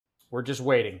We're just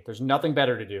waiting. There's nothing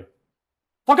better to do.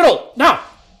 Fucking ult! Now!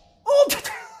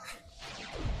 Ult!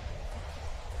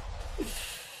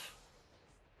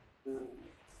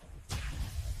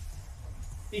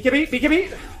 BKB!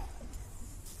 BKB!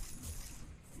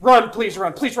 Run, please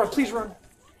run, please run, please run.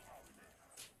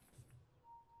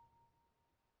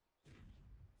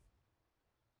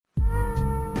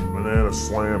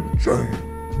 BananaSlamJamma.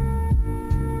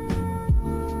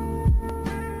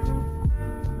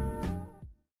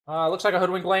 Looks like a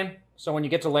hoodwink lane. So when you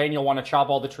get to lane, you'll want to chop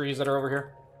all the trees that are over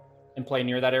here and play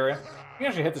near that area. You can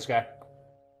actually hit this guy.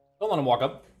 Don't let him walk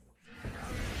up.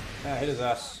 Yeah, hit his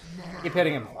ass. Keep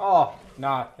hitting him. Oh,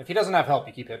 nah. If he doesn't have help,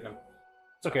 you keep hitting him.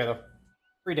 It's okay, though.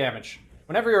 Free damage.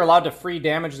 Whenever you're allowed to free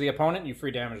damage the opponent, you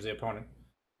free damage the opponent.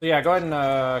 So yeah, go ahead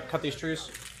and cut these trees.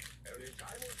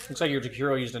 Looks like your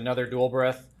Jakiro used another dual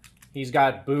breath. He's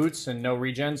got boots and no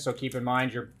regen, so keep in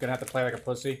mind you're gonna have to play like a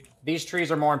pussy. These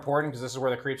trees are more important because this is where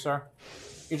the creeps are.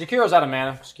 Your Jakiro's out of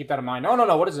mana, just keep that in mind. No, no,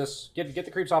 no, what is this? Get the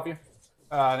creeps off you.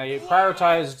 Now you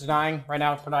prioritize denying right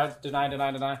now.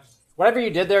 Deny. Whatever you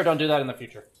did there, don't do that in the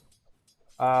future.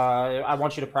 I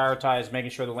want you to prioritize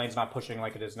making sure the lane's not pushing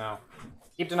like it is now.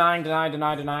 Keep denying, deny.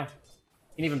 You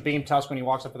can even beam Tusk when he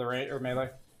walks up to the range or melee.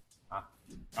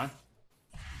 Fine.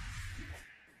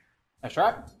 Nice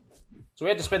try. So we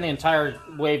had to spend the entire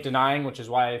wave denying, which is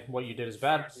why what you did is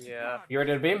bad. Yeah. You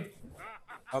ready to beam?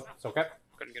 Oh, it's okay.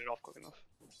 Couldn't get it off quick enough.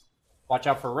 Watch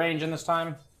out for range in this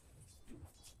time.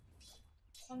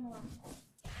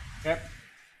 Okay.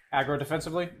 Aggro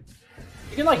defensively.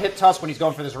 You can, like, hit Tusk when he's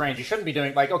going for this range. You shouldn't be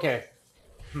doing, like, okay.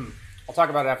 I'll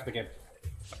talk about it after the game.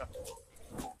 Okay.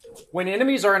 When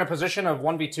enemies are in a position of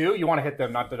 1v2, you want to hit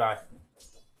them, not deny.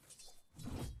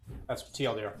 That's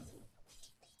TLDR.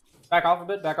 Back off a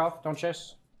bit, back off. Don't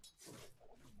chase.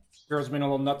 Girls being a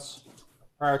little nuts.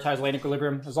 Prioritize lane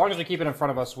equilibrium. As long as we keep it in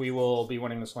front of us, we will be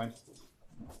winning this lane.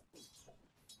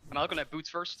 Am I looking at boots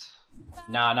first?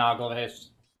 Nah, go to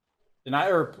haste. Deny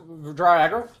or draw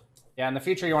aggro? Yeah, in the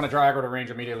future you want to draw aggro to range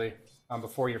immediately.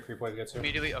 Before your creep wave gets here.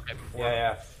 Immediately? Okay, before.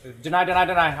 Yeah. Deny.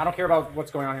 I don't care about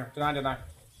what's going on here. Deny.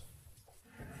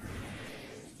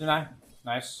 Deny.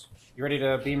 Nice. You ready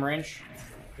to beam range?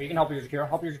 You can help your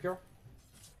Jakiro.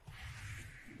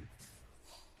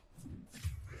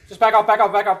 Just back off.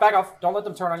 Don't let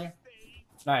them turn on you.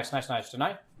 Nice.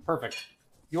 Deny. Perfect.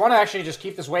 You want to actually just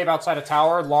keep this wave outside a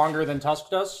tower longer than Tusk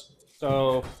does.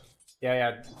 So,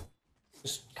 yeah.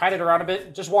 Just kite it around a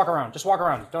bit. Just walk around.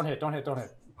 Don't hit. On it? Okay.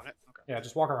 Yeah,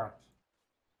 just walk around.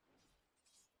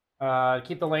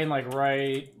 Keep the lane, like,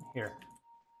 right here.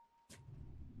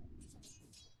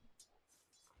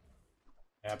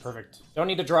 Yeah, perfect. Don't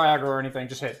need to draw aggro or anything.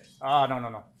 Just hit. Ah,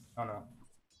 no.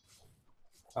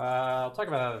 I'll talk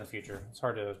about that in the future. It's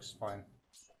hard to explain.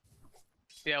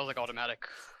 Yeah, it was like automatic.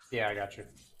 Yeah, I got you.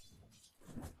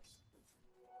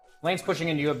 Lane's pushing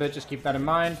into you a bit. Just keep that in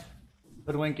mind.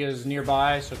 Hoodwink is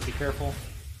nearby, so be careful.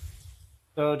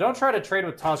 So don't try to trade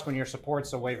with Tusk when your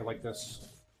support's a wave like this.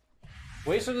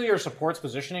 Basically, your support's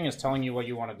positioning is telling you what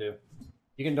you want to do.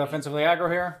 You can defensively aggro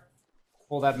here.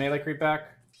 Pull that melee creep back.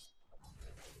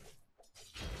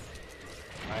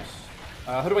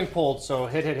 Nice. Hoodwink pulled, so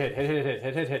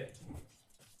hit.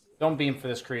 Don't beam for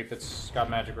this creep. It's got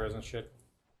magic res and shit.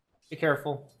 Be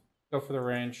careful. Go for the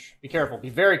range. Be careful. Be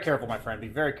very careful, my friend. Be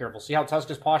very careful. See how Tusk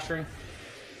is posturing?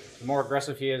 The more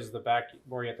aggressive he is, the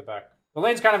more you hit the back. The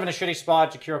lane's kind of in a shitty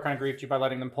spot. Jakiro kind of griefed you by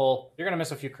letting them pull. You're going to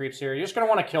miss a few creeps here. You're just going to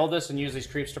want to kill this and use these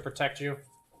creeps to protect you.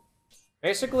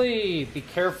 Basically, be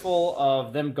careful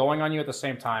of them going on you at the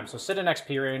same time. So sit in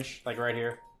XP range, like right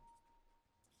here.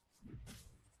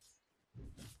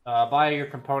 Buy your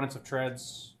components of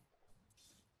treads.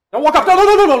 Don't walk up!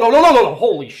 No!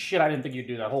 Holy shit, I didn't think you'd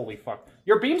do that. Holy fuck.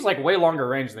 Your beam's like way longer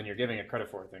range than you're giving it credit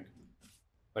for, I think.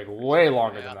 Like way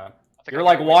longer than that. You're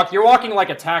like you're walking like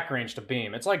attack range to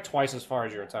beam. It's like twice as far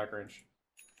as your attack range.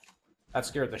 That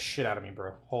scared the shit out of me,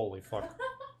 bro. Holy fuck.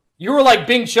 You were like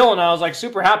being chill and I was like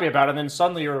super happy about it, and then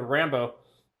suddenly you were Rambo.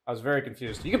 I was very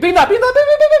confused. You can beam that! Beam!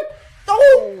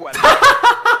 Oh!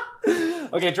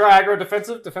 Okay, draw aggro,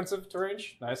 defensive to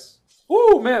range. Nice.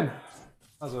 Woo, man.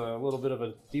 That was a little bit of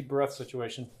a deep breath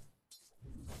situation.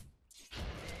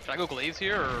 Should I go glaze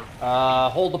here, or...?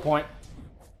 Hold the point.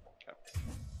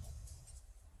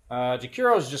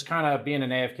 Jakiro's just kind of being an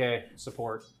AFK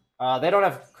support. They don't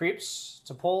have creeps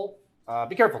to pull.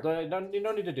 Be careful. You don't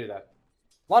need to do that.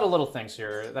 A lot of little things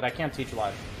here that I can't teach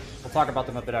live. We'll talk about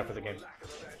them a bit after the game.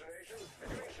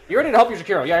 You ready to help your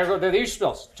Jakiro? Yeah, they use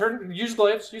spells. Use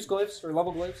glaives, or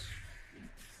level glaives.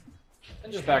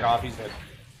 And just back off, he's dead.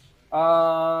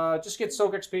 Just get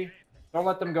soak XP. Don't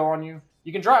let them go on you.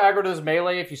 You can draw aggro to this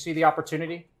melee if you see the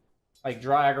opportunity. Like,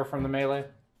 draw aggro from the melee.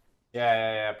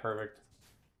 Yeah, perfect.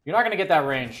 You're not going to get that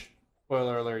range.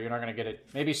 Spoiler alert, you're not going to get it.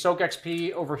 Maybe soak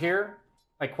XP over here.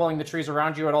 Like, quelling the trees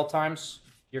around you at all times.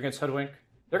 You're against Hoodwink.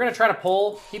 They're going to try to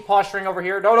pull. Keep posturing over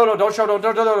here. No, don't show, don't.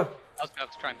 I was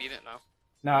about to try and beat it now.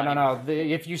 No.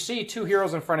 If you see two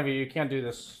heroes in front of you, you can't do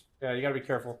this. Yeah, you got to be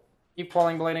careful. Keep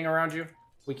quelling blading around you.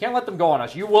 We can't let them go on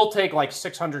us. You will take like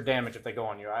 600 damage if they go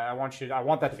on you. I want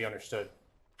that to be understood.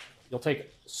 You'll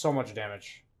take so much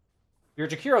damage. Your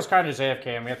Jakiro's kind of just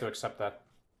AFK, and we have to accept that.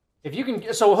 If you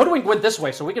can, so Hoodwink went this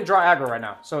way, so we can draw aggro right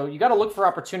now. So you got to look for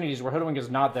opportunities where Hoodwink is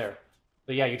not there.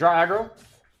 But yeah, you draw aggro.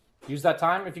 Use that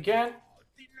time if you can.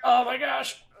 Oh my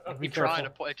gosh! Keep trying to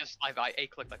pull it. Just I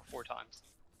A-clicked like 4 times.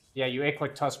 Yeah, you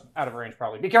A-click Tusk out of range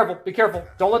probably. Be careful. Be careful.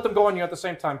 Don't let them go on you at the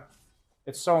same time.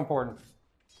 It's so important.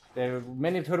 They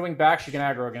many Hoodwink back, you can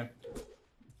aggro again.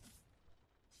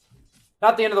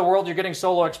 Not the end of the world. You're getting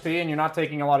solo XP and you're not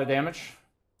taking a lot of damage.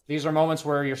 These are moments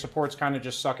where your support's kind of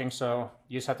just sucking, so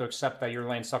you just have to accept that your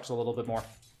lane sucks a little bit more.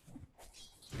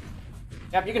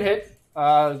 Yep, you can hit.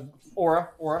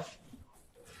 Aura.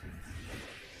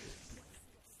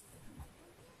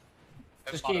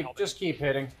 Just keep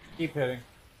hitting. Keep hitting.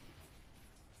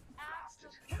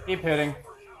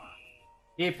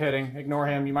 Ignore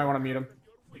him. You might want to mute him.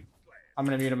 I'm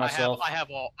gonna mute him myself. I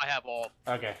have all.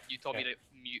 Okay. You told me to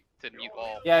mute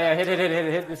all. Yeah,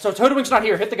 hit. So Hoodwink's not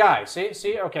here. Hit the guy.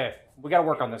 See? Okay. We gotta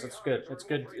work on this. It's good.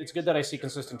 It's good that I see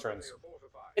consistent trends.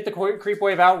 Hit the creep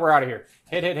wave out. We're out of here.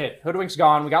 Hit. Hoodwink's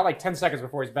gone. We got like 10 seconds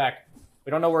before he's back. We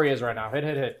don't know where he is right now.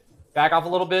 Hit. Back off a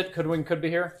little bit. Hoodwink could be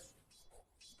here.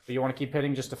 But you want to keep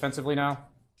hitting just defensively now.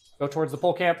 Go towards the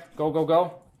pole camp. Go.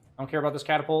 I don't care about this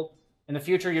catapult. In the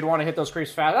future, you'd want to hit those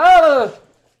creeps fast. Ah!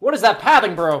 What is that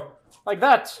pathing, bro? Like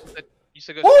that. You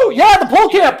said go. Oh, yeah, the pole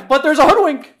camp! But there's a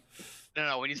Hoodwink!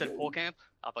 No, when you said pole camp,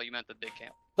 I thought you meant the big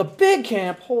camp. The big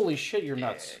camp? Holy shit, you're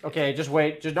nuts. Yeah. Okay, just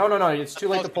wait. No. It's too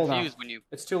late to pull now.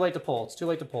 It's too late to pull.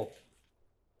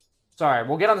 Sorry,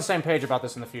 we'll get on the same page about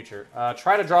this in the future.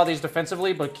 Try to draw these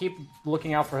defensively, but keep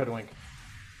looking out for Hoodwink.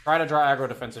 Try to draw aggro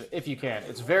defensive if you can.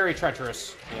 It's very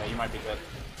treacherous. Yeah, you might be dead.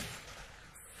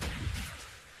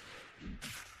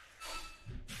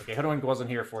 Okay, Hoodwink wasn't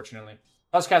here, fortunately.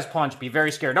 Tusk has punch. Be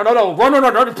very scared. No.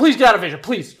 Run. Please get out of vision.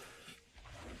 Please.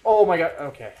 Oh my god.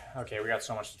 Okay, we got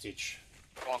so much to teach.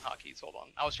 Wrong hotkeys. Hold on.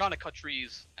 I was trying to cut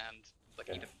trees and like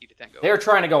eat a tango. They're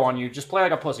trying to go on you. Just play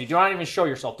like a pussy. Do not even show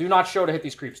yourself. Do not show to hit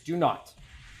these creeps. Do not.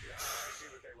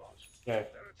 Okay.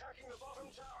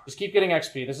 Just keep getting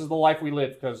XP. This is the life we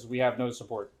live because we have no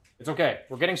support. It's okay.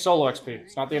 We're getting solo XP.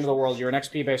 It's not the end of the world. You're an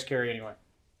XP-based carry anyway.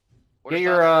 Get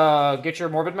your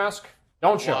Morbid Mask.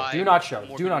 Don't show. Why? Do not show.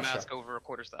 Do not mask show. Over a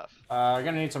quarterstaff. You're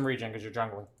gonna need some regen because you're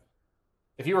jungling.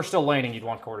 If you were still laning, you'd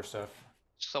want quarterstaff.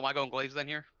 So am I going glaives then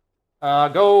here?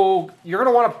 You're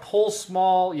gonna want to pull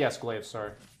small. Yes, glaives.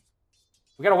 Sorry.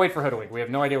 We gotta wait for Hoodwink. We have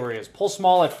no idea where he is. Pull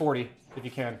small at 40 if you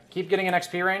can. Keep getting an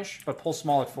XP range, but pull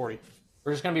small at 40.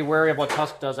 We're just gonna be wary of what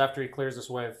Tusk does after he clears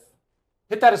this wave.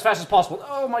 Hit that as fast as possible.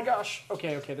 Oh my gosh.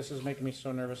 Okay. This is making me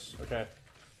so nervous. Okay.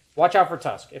 Watch out for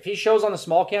Tusk. If he shows on the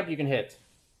small camp, you can hit.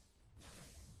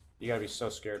 You gotta be so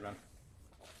scared, man.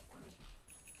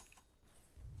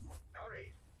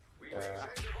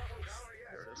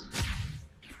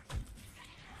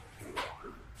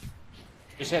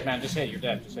 Just hit, man. Just hit. You're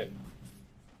dead. Just hit.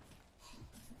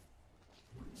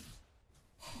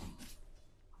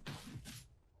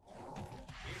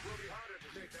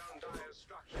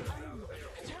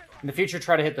 In the future,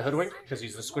 try to hit the Hoodwink, because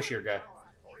he's the squishier guy.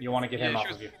 You want to get him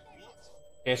off of you.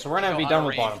 Okay, so we're going to be done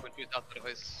with bottom.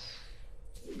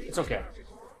 It's okay.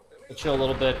 We'll chill a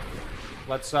little bit.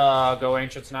 Let's go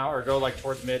Ancients now, or go like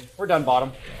towards mid. We're done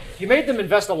bottom. You made them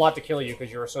invest a lot to kill you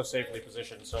because you were so safely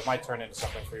positioned, so it might turn into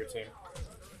something for your team.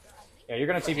 Yeah, you're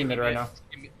going to TP mid right now.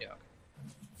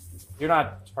 You're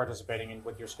not participating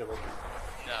with your skill.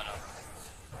 No.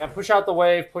 Yeah, push out the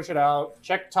wave, push it out.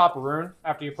 Check top rune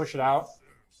after you push it out.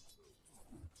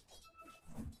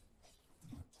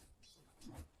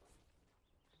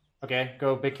 Okay,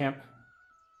 go big camp.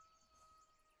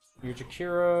 Your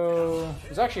Jakiro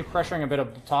is actually pressuring a bit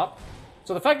up the top.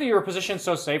 So the fact that you were positioned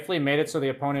so safely made it so the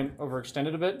opponent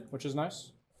overextended a bit, which is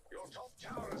nice.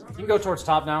 You can go towards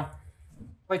top now.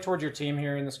 Play towards your team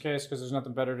here in this case, because there's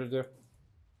nothing better to do.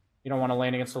 You don't want to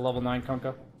lane against a level 9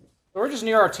 Kunkka. So we're just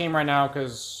near our team right now,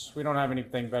 because we don't have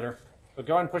anything better. So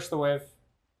go ahead and push the wave.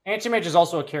 Anti-Mage is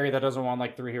also a carry that doesn't want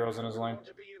like 3 heroes in his lane.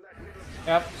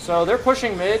 Yep, so they're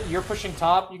pushing mid, you're pushing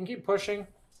top. You can keep pushing.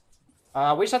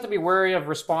 We just have to be wary of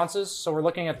responses. So we're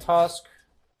looking at Tusk,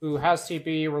 who has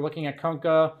TP. We're looking at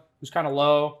Kunkka, who's kind of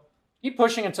low. Keep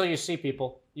pushing until you see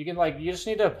people. You can like, you just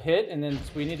need to hit, and then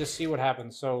we need to see what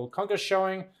happens. So Kunkka's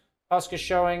showing, Tusk is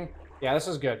showing. Yeah, this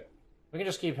is good. We can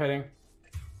just keep hitting.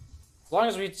 As long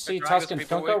as we see Tusk and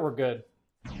Kunkka, we're good.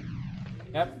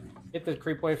 Yep. Hit the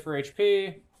creep wave for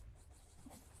HP.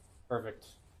 Perfect.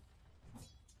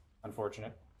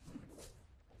 Unfortunate.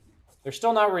 They're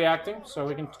still not reacting, so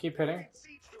we can keep hitting.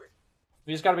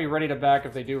 We just gotta be ready to back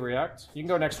if they do react. You can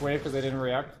go next wave because they didn't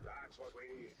react.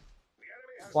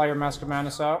 Fly your Mask of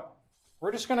Madness out.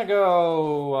 We're just gonna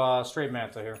go straight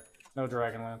Manta here. No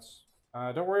Dragonlance.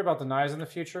 Don't worry about the knives in the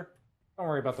future. Don't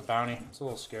worry about the bounty. It's a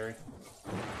little scary.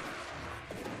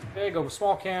 Okay, go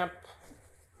small camp.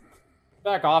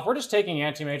 Back off. We're just taking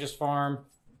Anti-Mage's farm.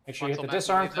 Make sure you hit the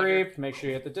disarm creep. Make sure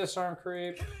you hit the disarm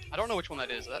creep. I don't know which one that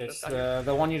is. It's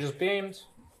the one you just beamed.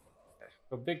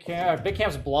 Go big camp. Big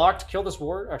camp's blocked. Kill this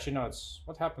ward. Actually, no. It's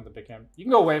what happened to big camp. You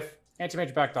can go wave.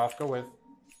 Anti-Mage backed off. Go wave.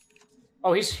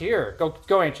 Oh, he's here.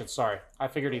 Go Ancients. Sorry, I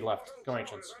figured he left. Go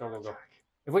Ancients. Go.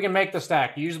 If we can make the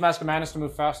stack, use Mask of Madness to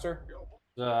move faster.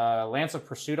 The Lance of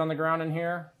Pursuit on the ground in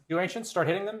here. Do Ancients. Start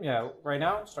hitting them. Yeah, right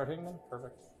now. Start hitting them.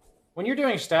 Perfect. When you're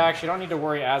doing stacks, you don't need to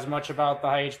worry as much about the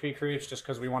high HP creeps, just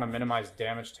because we want to minimize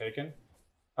damage taken.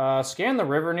 Scan the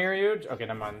river near you. Okay,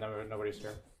 never mind. Nobody's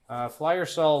here. Fly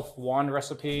yourself Wand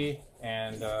Recipe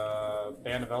and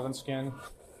Band of Elven Skin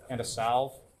and a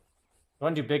Salve. Go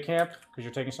ahead and do Big Camp, because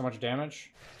you're taking so much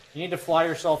damage. You need to fly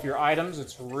yourself your items.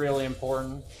 It's really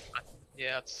important.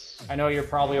 Yeah, it's... I know you're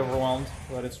probably overwhelmed,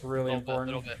 but it's really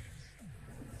important. A little bit.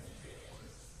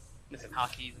 Missing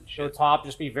hotkeys and shit. Go top,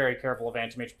 just be very careful of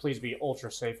Anti-Mage. Please be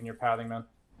ultra safe in your pathing, man.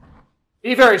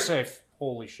 Be very safe.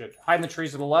 Holy shit. Hide in the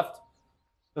trees to the left.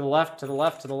 To the left, to the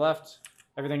left, to the left.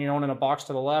 Everything you own in a box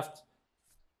to the left.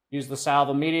 Use the salve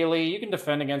immediately. You can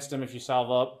defend against him if you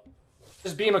salve up.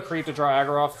 Just beam a creep to draw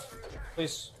aggro off,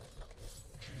 please.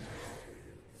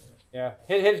 Yeah.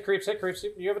 Hit creeps, hit creeps.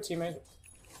 You have a teammate.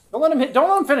 Don't let him hit. Don't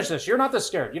let him finish this. You're not this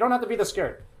scared. You don't have to be this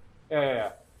scared.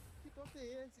 Yeah.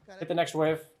 Hit the next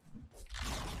wave.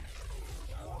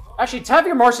 Actually, have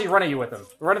your Marcy run at you with him.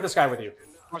 Run at this guy with you.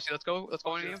 Marcy, let's go. Let's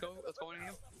go into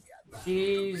him.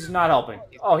 He's not helping.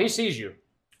 Oh, he sees you.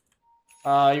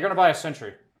 You're gonna buy a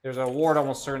sentry. There's a ward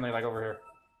almost certainly like over here.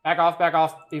 Back off, back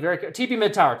off. Be very careful. TP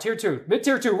mid tower. Tier 2. Mid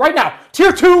tier 2 right now.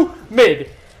 Tier 2 mid.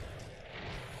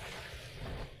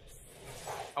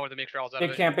 I wanted to make sure I was out of it.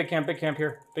 Big camp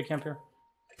here. Big camp here.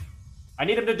 I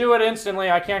need him to do it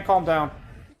instantly. I can't calm down.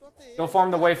 Go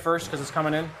farm the wave first because it's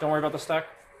coming in. Don't worry about the stack.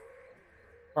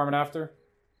 Farm it after.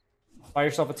 Buy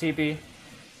yourself a TP.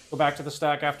 Go back to the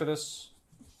stack after this.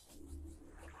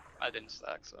 I didn't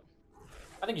stack, so.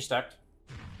 I think you stacked.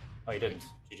 Oh, you didn't.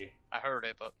 GG. I heard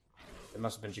it, but... It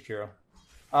must have been Jakiro.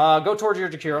 Go towards your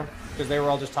Jakiro, because they were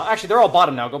all just top. Actually, they're all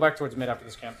bottom now. Go back towards mid after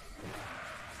this camp.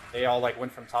 They all, like,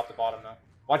 went from top to bottom now.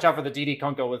 Watch out for the DD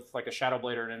Kunkka with, like, a Shadow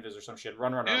Blade or an Invis or some shit.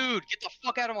 Run. Dude, get the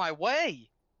fuck out of my way!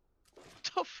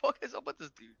 What the fuck is up with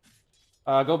this dude?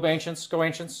 Go Ancients. Go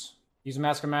Ancients. Use a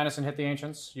Mask of Madness and hit the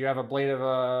Ancients. You have a Blade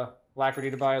of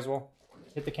Alacrity to buy as well.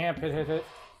 Hit the camp. Hit.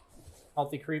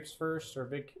 Healthy creeps first, or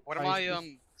big... What am I,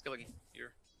 skilling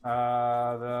here?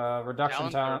 The reduction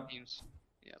talent.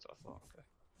 Yeah, that's what I thought. Okay.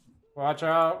 Watch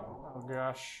out. Oh,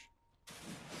 gosh.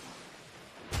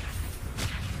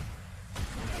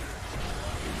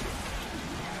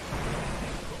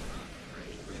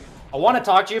 I want to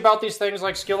talk to you about these things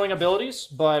like skilling abilities,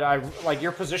 but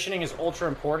your positioning is ultra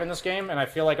important in this game, and I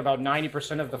feel like about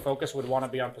 90% of the focus would want to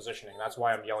be on positioning. That's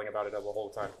why I'm yelling about it the whole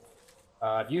time.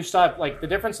 If you stop, like, the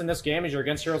difference in this game is you're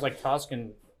against heroes like Tusk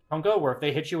and Kunkka, where if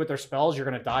they hit you with their spells, you're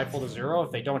going to die full to 0.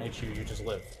 If they don't hit you, you just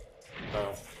live.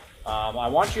 So, I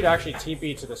want you to actually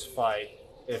TP to this fight,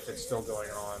 if it's still going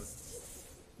on.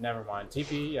 Never mind.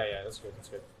 TP, yeah, that's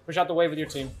good. Push out the wave with your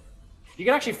team. You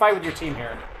can actually fight with your team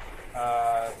here.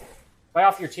 Play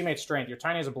off your teammate's strength. You're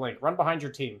tiny as a blink. Run behind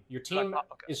your team. Your team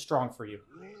is strong for you.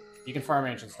 You can farm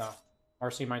Ancients now.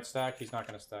 RC might stack. He's not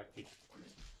going to stack.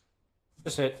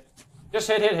 Just hit. Just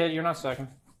hit. You're not stacking.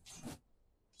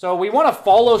 So we want to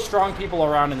follow strong people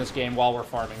around in this game while we're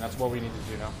farming. That's what we need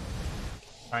to do now.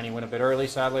 Tiny win a bit early,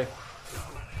 sadly.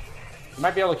 We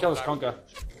might be able to kill this Kunkka.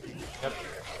 Yep.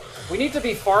 We need to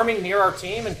be farming near our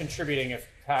team and contributing if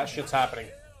shit's happening.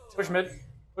 Push mid.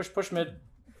 Push mid.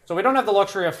 So we don't have the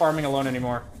luxury of farming alone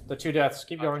anymore. The 2 deaths.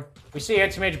 Keep going. We see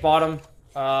Anti-Mage bottom.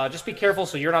 Just be careful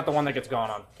so you're not the one that gets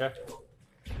gone on, okay?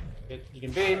 You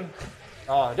can beam.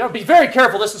 Oh, no, be very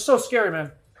careful. This is so scary,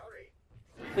 man.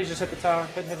 Please just hit the tower.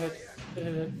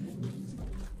 Hit.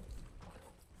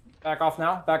 Back off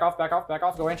now. Back off.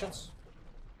 Go Ancients.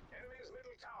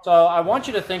 So I want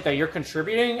you to think that you're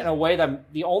contributing in a way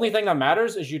that the only thing that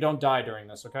matters is you don't die during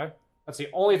this, okay? That's the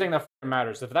only thing that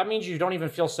matters. If that means you don't even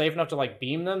feel safe enough to, like,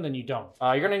 beam them, then you don't.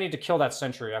 You're gonna need to kill that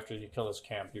sentry after you kill this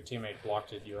camp. Your teammate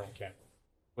blocked it, your own camp.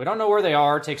 We don't know where they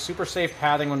are. Take super safe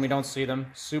pathing when we don't see them.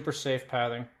 Super safe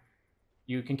pathing.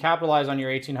 You can capitalize on your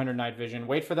 1800 night vision.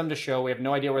 Wait for them to show. We have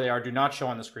no idea where they are. Do not show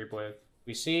on this creep wave.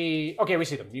 We see... Okay, we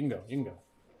see them. You can go. You can go.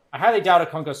 I highly doubt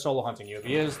Akunka's solo hunting you. If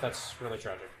he is, that's really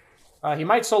tragic. He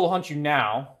might solo hunt you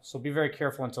now, so be very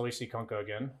careful until we see Kunka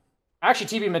again.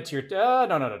 Actually, TB mid-tier... no,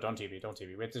 don't TB. Don't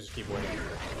TB. We have to just keep waiting.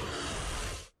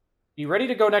 Be ready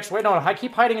to go next way. No,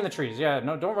 keep hiding in the trees. Yeah,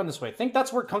 no, don't run this way. Think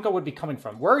that's where Kunka would be coming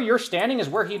from. Where you're standing is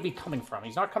where he'd be coming from.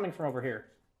 He's not coming from over here.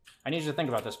 I need you to think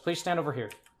about this. Please stand over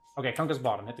here. Okay, Kunka's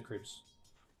bottom. Hit the creeps.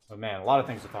 Oh, man, a lot of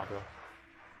things to talk about.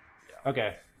 Yeah.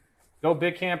 Okay. Go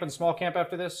big camp and small camp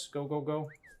after this. Go, go, go.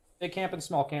 Big camp and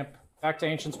small camp. Back to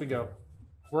Ancients we go.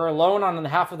 We're alone on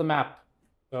half of the map,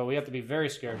 so we have to be very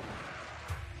scared.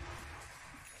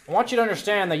 I want you to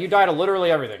understand that you die to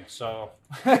literally everything, so...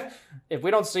 if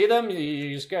we don't see them,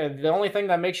 you just the only thing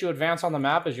that makes you advance on the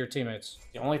map is your teammates.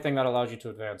 The only thing that allows you to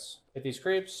advance. Hit these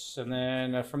creeps, and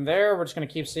then from there, we're just going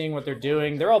to keep seeing what they're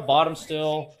doing. They're all bottom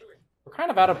still. We're kind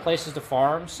of out of places to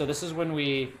farm, so this is when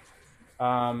we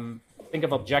think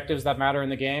of objectives that matter in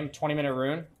the game. 20-minute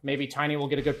rune. Maybe Tiny will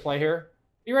get a good play here.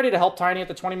 Be ready to help Tiny at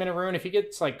the 20-minute rune. If he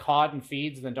gets, like, caught and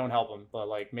feeds, then don't help him. But,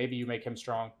 like, maybe you make him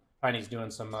strong. Tiny's doing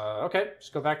some, okay,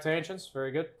 just go back to Ancients.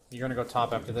 Very good. You're gonna go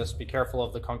top after this. Be careful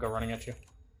of the Kunka running at you.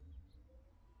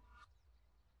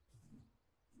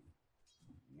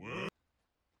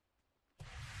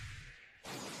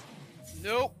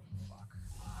 Nope.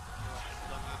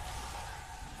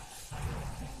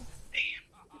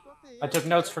 I took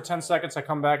notes for 10 seconds. I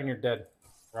come back and you're dead.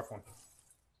 Rough one.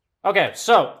 Okay,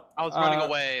 so... I was running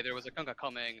away. There was a Kunka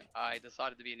coming. I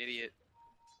decided to be an idiot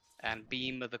and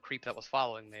beam the creep that was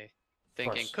following me,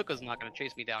 thinking Kuka's not going to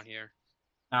chase me down here.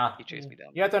 Nah. He chased me down.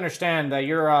 You have to understand that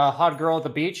you're a hot girl at the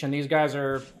beach, and these guys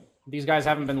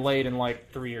haven't been laid in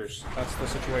like 3 years. That's the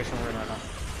situation we're in right now.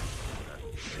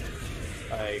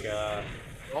 Like,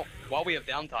 well, while we have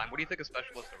downtime, what do you think of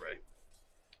Specialist Array?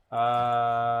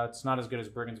 It's not as good as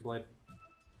Brigand's Blade.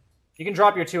 You can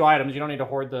drop your 2 items. You don't need to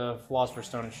hoard the Philosopher's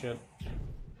Stone and shit.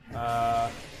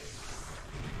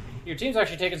 Your team's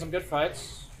actually taking some good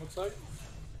fights. Looks like.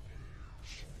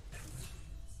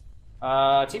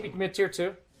 TB mid tier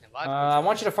 2. I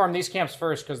want you to farm these camps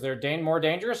first because they're more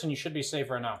dangerous and you should be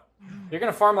safe right now. You're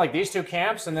going to farm like these 2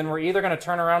 camps and then we're either going to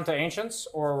turn around to Ancients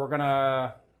or we're going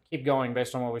to keep going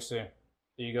based on what we see.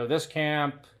 So you go this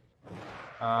camp.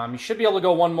 You should be able to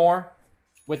go 1 more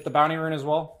with the bounty rune as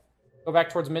well. Go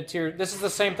back towards mid tier. This is the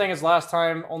same thing as last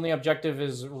time. Only objective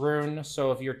is rune.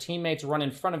 So if your teammates run in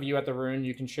front of you at the rune,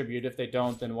 you contribute. If they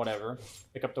don't, then whatever.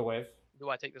 Pick up the wave. Do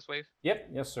I take this wave? Yep.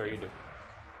 Yes, sir. You do.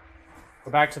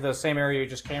 Go back to the same area you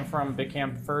just came from. Big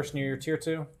camp first near your tier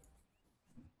 2.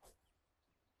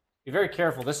 Be very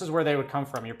careful. This is where they would come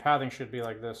from. Your pathing should be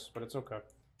like this, but it's okay.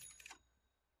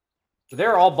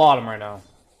 They're all bottom right now.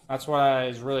 That's why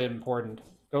it's really important.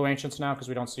 Go Ancients now because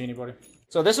we don't see anybody.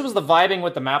 So this was the vibing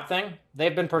with the map thing.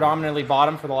 They've been predominantly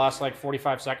bottom for the last like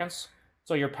 45 seconds.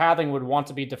 So your pathing would want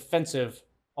to be defensive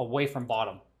away from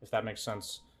bottom, if that makes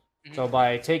sense. Mm-hmm. So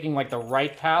by taking like the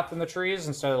right path in the trees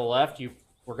instead of the left,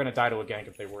 we're going to die to a gank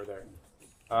if they were there.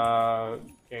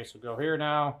 Okay, so go here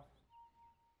now.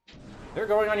 They're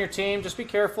going on your team. Just be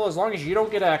careful as long as you don't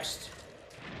get X'd.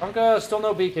 Kunka, still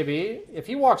no BKB. If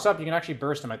he walks up, you can actually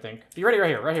burst him, I think. Be ready right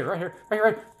here, right here, right here, right here,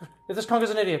 right here. If this Kunka's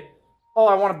an idiot. Oh,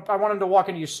 I want him to walk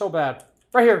into you so bad.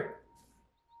 Right here.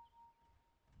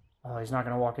 Oh, he's not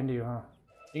going to walk into you, huh?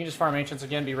 You can just farm Ancients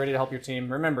again, be ready to help your team.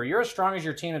 Remember, you're as strong as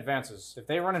your team advances. If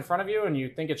they run in front of you and you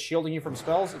think it's shielding you from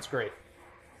spells, it's great.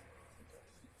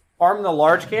 Farm the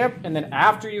large camp, and then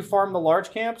after you farm the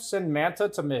large camp, send Manta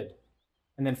to mid.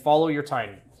 And then follow your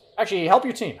Tiny. Actually, help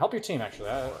your team. Help your team, actually.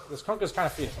 This Kunka's kind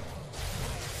of feeding.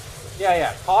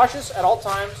 Yeah. Cautious at all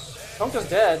times. Kunka's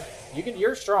dead.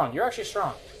 You're strong. You're actually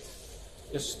strong.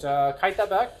 Just kite that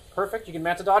back. Perfect. You can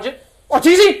Manta dodge it.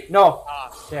 Arteezy! No.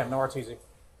 Damn, no Arteezy.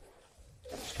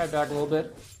 Just kite back a little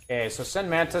bit. Okay, so send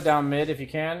Manta down mid if you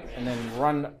can, and then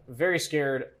run very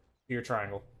scared to your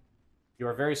triangle. You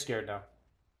are very scared now.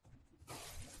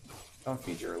 Don't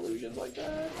feed your illusions like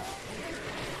that.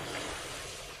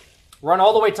 Run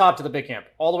all the way top to the big camp.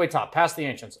 All the way top, past the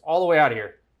Ancients. All the way out of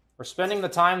here. We're spending the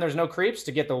time, there's no creeps,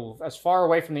 to get as far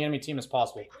away from the enemy team as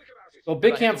possible. So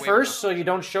big camp first, so you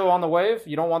don't show on the wave.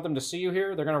 You don't want them to see you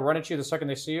here. They're going to run at you the second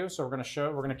they see you. So we're going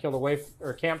to kill the wave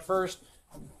or camp first.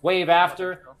 Wave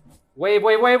after. Wave,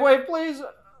 please.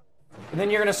 And then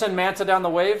you're going to send Manta down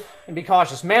the wave and be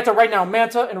cautious. Manta right now,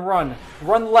 Manta and run.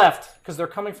 Run left, because they're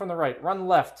coming from the right. Run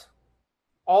left.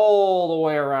 all the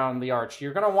way around the arch.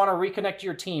 You're going to want to reconnect to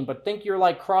your team, but think you're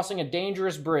like crossing a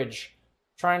dangerous bridge,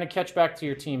 trying to catch back to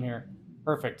your team here.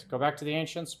 Perfect. Go back to the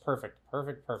Ancients. Perfect.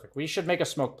 Perfect. Perfect. We should make a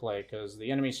smoke play, because the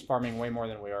enemy's farming way more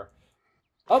than we are.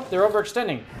 Oh, they're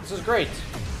overextending. This is great.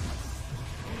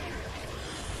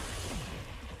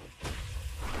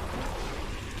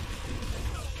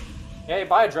 Okay,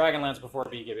 buy a Dragonlance before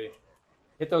BKB.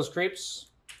 Hit those creeps.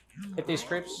 Hit these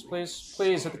creeps, please.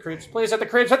 Please hit the creeps. Please hit the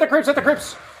creeps. Hit the creeps. Hit the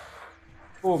creeps.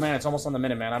 Oh, man, it's almost on the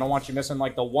minute, man. I don't want you missing,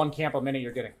 like, the 1 camp a minute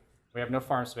you're getting. We have no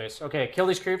farm space. Okay, kill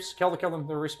these creeps. Kill them.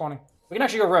 They're respawning. We can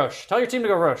actually go Roche. Tell your team to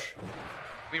go Roche.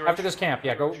 After this camp.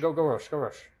 Yeah, go Roche. Go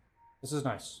Roche. This is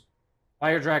nice.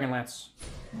 Buy your Dragonlance.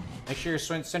 Make sure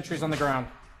your sentry's on the ground.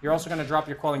 You're also going to drop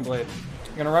your Quelling Blade.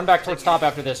 You're going to run back towards top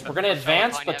after this. We're going to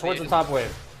advance, but towards the top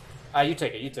wave. You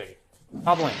take it. You take it.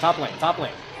 Top lane. Top lane. Top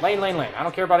lane. Lane. I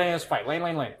don't care about any of this fight.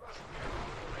 Lane.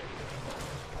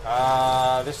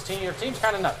 This team, your team's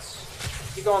kind of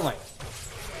nuts. Keep going lane.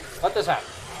 Let this happen.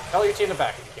 Tell your team to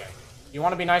back if you can. You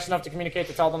want to be nice enough to communicate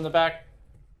to tell them to back?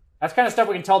 That's kind of stuff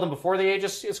we can tell them before the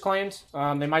Aegis is claimed.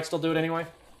 They might still do it anyway.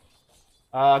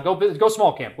 Go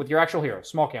small camp with your actual hero.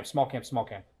 Small camp.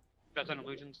 Got some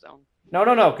illusions down.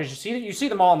 No, because you see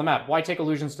them all on the map. Why take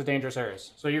illusions to dangerous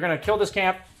areas? So you're going to kill this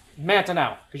camp. Manta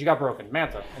now, because you got broken.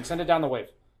 Manta, and send it down the wave.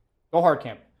 Go hard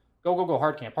camp. Go.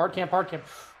 Hard camp.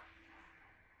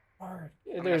 Hard.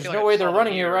 There's no way they're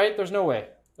running here, right? There's no way.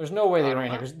 There's no way they ran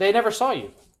here, because they never saw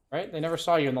you, right? They never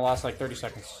saw you in the last, like, 30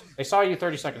 seconds. They saw you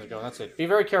 30 seconds ago, and that's it. Be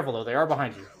very careful, though. They are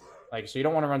behind you. Like, so you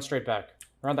don't want to run straight back.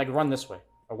 Run this way.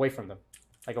 Away from them.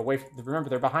 Like, remember,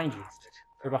 they're behind you.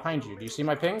 They're behind you. Do you see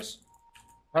my pings?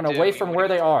 Run away from where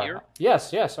they are.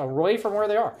 Yes, away from where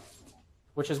they are.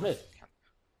 Which is mid.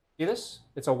 See this?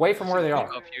 It's away from where they are.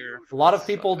 A lot of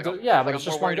people do, yeah, but it's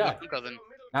just one guy.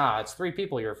 Nah, it's 3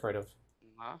 people you're afraid of.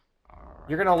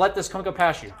 You're gonna let this Kunkka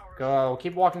pass you. Go,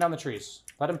 keep walking down the trees.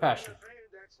 Let him pass you.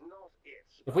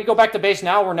 If we go back to base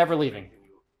now, we're never leaving.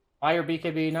 Buy your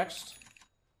BKB next.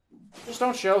 Just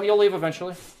don't show. He'll leave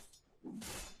eventually.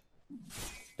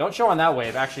 Don't show on that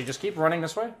wave, actually. Just keep running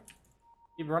this way.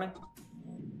 Keep running.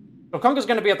 So Kunkka's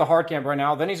gonna be at the hard camp right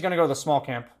now. Then he's gonna go to the small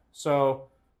camp. So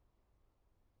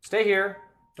stay here.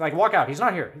 Like, walk out. He's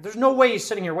not here. There's no way he's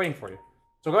sitting here waiting for you.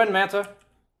 So go ahead and Manta.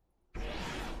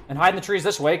 And hide in the trees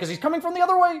this way, because he's coming from the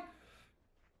other way.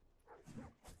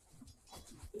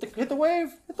 Hit the wave.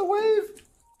 Hit the wave.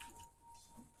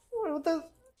 What the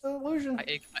illusion?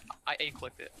 I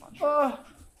A-clicked it.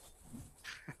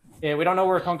 Yeah, we don't know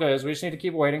where Kunkka is. We just need to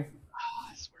keep waiting.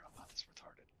 I swear I'm not this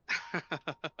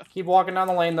retarded. Keep walking down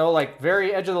the lane, though, like,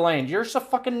 very edge of the lane. You're just a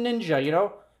fucking ninja, you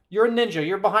know? You're a ninja.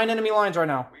 You're behind enemy lines right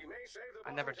now.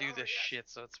 I never do this shit,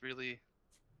 so it's really...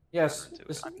 Yes.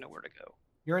 I have nowhere to go.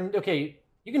 You're in... Okay,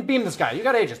 you can beam this guy. You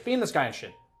got Aegis. Beam this guy and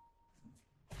shit.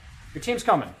 Your team's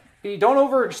coming. Don't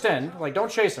overextend. Like,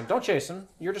 don't chase him. Don't chase him.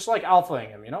 You're just, like, alphaing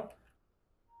him, you know?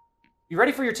 You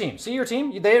ready for your team? See your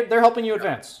team? They're helping you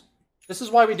advance. This is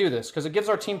why we do this, because it gives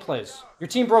our team plays. Your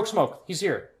team broke smoke. He's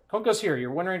here. Kunkka's here.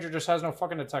 Your Wind Ranger just has no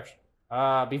fucking detection.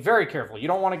 Be very careful. You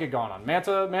don't want to get gone on.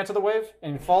 Manta the wave,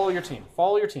 and follow your team.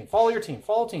 Follow your team. Follow your team.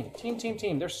 Follow team.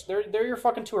 Team. They're your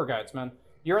fucking tour guides, man.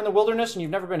 You're in the wilderness, and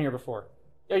you've never been here before.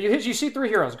 Yeah, you see 3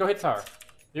 heroes. Go hit tower.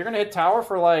 You're gonna hit tower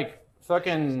for, like,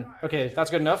 fucking... Okay,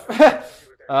 that's good enough.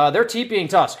 They're TPing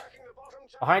Tusk.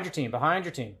 Behind your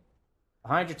team.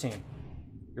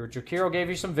 Your Jukiro gave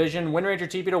you some vision. Wind Ranger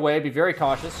TP'd away. Be very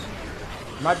cautious.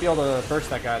 You might be able to burst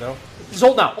that guy, though. He's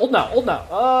ult now.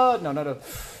 No.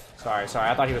 Sorry.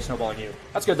 I thought he was snowballing you.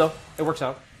 That's good, though. It works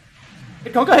out.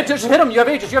 Hit Kunkka. Just hit him. You have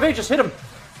Aegis. Hit him.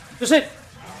 Just hit.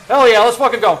 Hell yeah, let's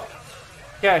fucking go.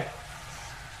 Okay.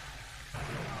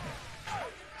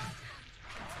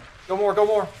 Go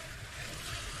more.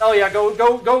 Hell yeah, go.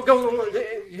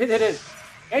 Hit.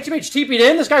 Anti-Mage TP'd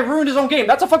in. This guy ruined his own game.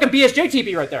 That's a fucking BSJ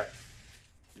TP right there.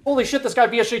 Holy shit, this guy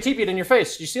BSJ TP'd in your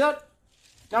face. Did you see that?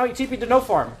 Now he TP'd to no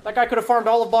farm. That guy could have farmed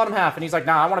all of bottom half, and he's like,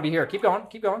 nah, I want to be here. Keep going.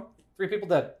 3 people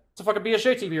dead. It's a fucking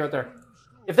BSJ TP right there.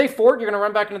 If they fort, you're going to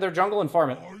run back into their jungle and farm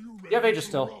it. You have Aegis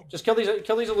still. Just kill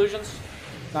these illusions.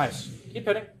 Nice. Keep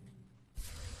hitting.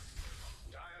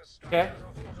 Okay.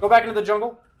 Go back into the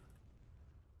jungle.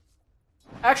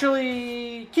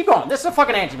 Actually, keep going. This is a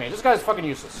fucking anti-mage. This guy's fucking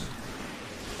useless.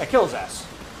 Yeah, kill his ass.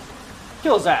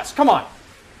 Come on.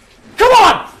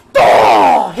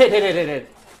 Oh! Hit.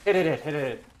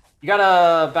 You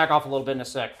gotta back off a little bit in a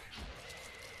sec.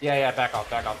 Yeah, back off.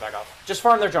 Just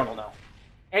farm their jungle now.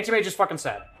 Anti-mage is fucking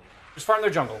sad. Just farm their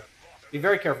jungle. Be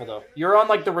very careful, though. You're on,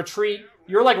 like, the retreat.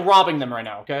 You're, like, robbing them right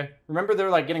now, okay? Remember, they're,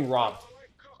 like, getting robbed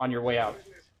on your way out.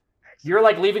 You're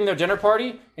like leaving their dinner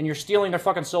party, and you're stealing their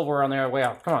fucking silverware on their way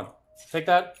out. Come on. Take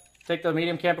that. Take the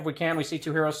medium camp if we can. We see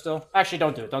 2 heroes still. Actually,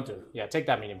 don't do it. Don't do it. Yeah, take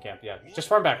that medium camp. Yeah, just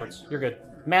farm backwards. You're good.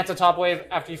 Manta top wave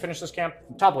after you finish this camp.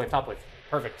 Top wave, top wave.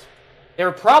 Perfect.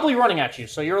 They're probably running at you,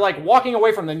 so you're like walking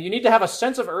away from them. You need to have a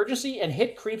sense of urgency and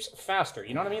hit creeps faster.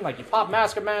 You know what I mean? Like you pop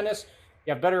Mask of Madness.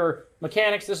 You have better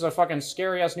mechanics. This is a fucking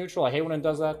scary-ass neutral. I hate when it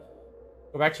does that.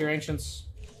 Go back to your Ancients.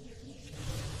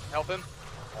 Help him.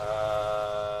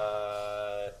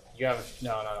 You have...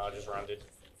 No, just run, dude.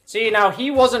 See, now he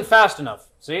wasn't fast enough.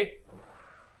 See?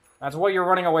 That's what you're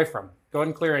running away from. Go ahead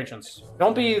and clear Ancients.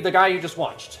 Don't be the guy you just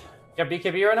watched. You have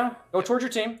BKB right now? Go towards your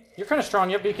team. You're kind of strong.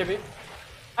 You have BKB.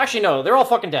 Actually, no. They're all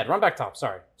fucking dead. Run back top.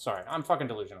 Sorry. I'm fucking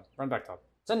delusional. Run back top.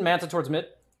 Send Manta towards mid.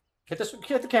 Hit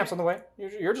the camps on the way.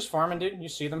 You're just farming, dude. You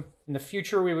see them. In the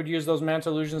future, we would use those Manta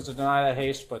illusions to deny that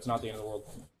haste, but it's not the end of the world.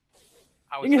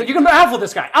 You can alpha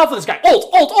this guy. Alpha this guy.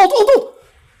 Ult.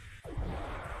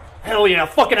 Hell yeah.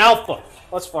 Fucking alpha.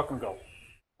 Let's fucking go.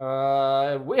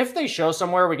 If they show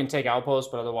somewhere, we can take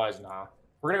Outpost, but otherwise, nah.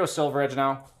 We're gonna go Silver Edge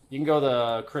now. You can go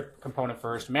the crit component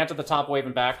first. Manta the top wave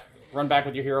and back. Run back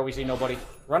with your hero. We see nobody.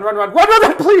 Run,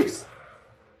 please!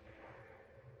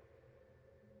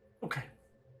 Okay.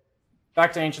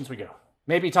 Back to Ancients we go.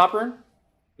 Maybe top rune?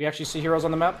 We actually see heroes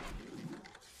on the map?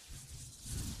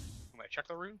 Wait, check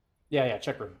the rune? Yeah,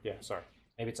 check rune. Yeah, sorry.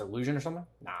 Maybe it's illusion or something?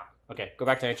 Nah. Okay, go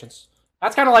back to Ancients.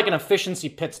 That's kind of like an efficiency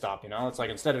pit stop, you know? It's like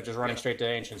instead of just running straight to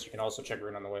Ancients, you can also check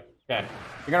rune on the way. Okay.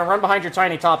 You're gonna run behind your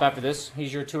tiny top after this.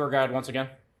 He's your tour guide once again.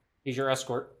 He's your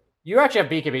escort. You actually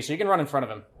have BKB, so you can run in front of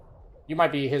him. You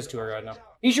might be his tour guide now.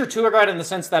 He's your tour guide in the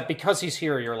sense that because he's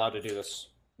here, you're allowed to do this.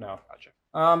 No.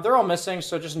 Gotcha. They're all missing,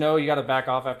 so just know you gotta back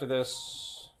off after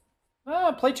this.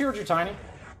 Play towards your tiny.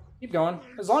 Keep going.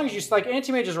 As long as you, like,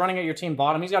 Anti-Mage is running at your team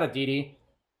bottom. He's got a DD.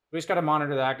 We just gotta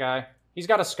monitor that guy. He's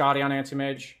got a Scotty on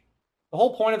Anti-Mage. The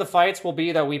whole point of the fights will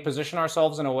be that we position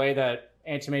ourselves in a way that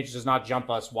Anti-Mage does not jump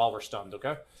us while we're stunned,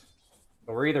 okay?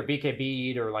 But we're either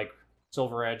BKB'd or, like,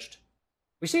 Silver-Edged.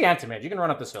 We see Anti-Mage. You can run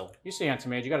up this hill. You see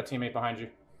Anti-Mage. You got a teammate behind you.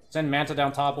 Send Manta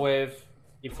down top wave.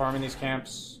 Keep farming these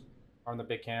camps. Farm the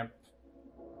big camp.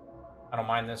 I don't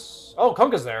mind this. Oh,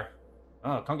 Kunka's there.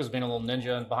 Oh, Kunka's being a little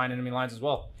ninja behind enemy lines as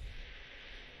well.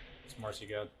 What's Marcy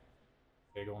got?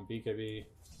 Okay, going BKB.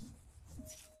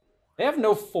 They have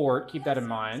no fort. Keep that in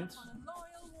mind.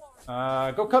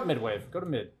 Go cut mid wave. Go to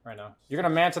mid right now. You're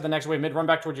gonna Manta the next wave mid. Run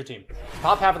back towards your team.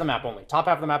 Top half of the map only. Top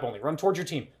half of the map only. Run towards your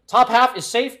team. Top half is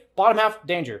safe. Bottom half,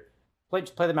 danger. Play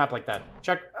the map like that.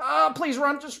 Check. Please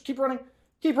run. Just keep running.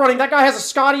 Keep running. That guy has a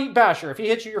Scotty Basher. If he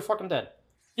hits you, you're fucking dead.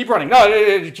 Keep running.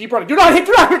 No, keep running. Do not hit.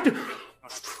 Do not hit.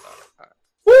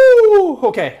 Woo!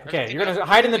 Okay. You're gonna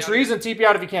hide in the trees and TP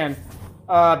out if you can.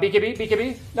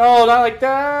 BKB. No, not like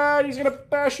that. He's gonna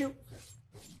bash you.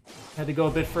 Had to go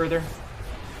a bit further.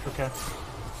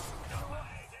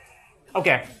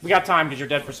 Okay, we got time because you're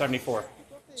dead for 74.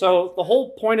 So the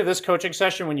whole point of this coaching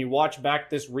session when you watch back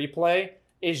this replay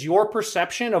is your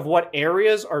perception of what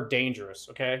areas are dangerous,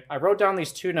 okay? I wrote down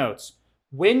these 2 notes.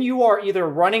 When you are either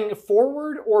running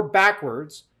forward or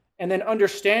backwards, and then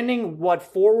understanding what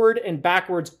forward and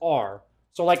backwards are.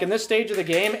 So like in this stage of the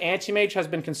game, Anti-Mage has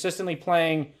been consistently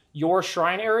playing your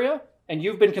shrine area, and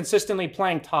you've been consistently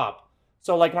playing top.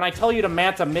 So like when I tell you to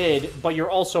Manta mid, but you're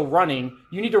also running,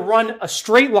 you need to run a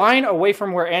straight line away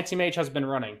from where Anti-Mage has been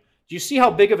running. Do you see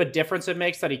how big of a difference it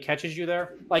makes that he catches you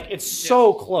there? Like, it's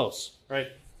so close, right?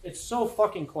 It's so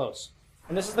fucking close.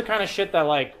 And this is the kind of shit that,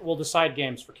 like, will decide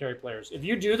games for carry players. If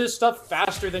you do this stuff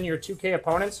faster than your 2K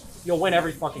opponents, you'll win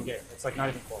every fucking game. It's, like, not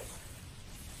even close.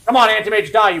 Come on,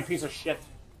 Anti-Mage, die, you piece of shit.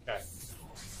 Okay.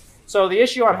 So the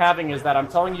issue I'm having is that I'm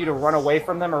telling you to run away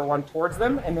from them or run towards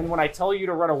them, and then when I tell you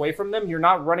to run away from them, you're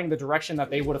not running the direction that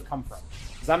they would have come from.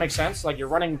 Does that make sense? Like, you're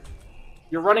running,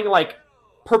 like,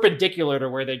 perpendicular to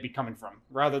where they'd be coming from,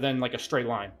 rather than, like, a straight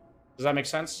line. Does that make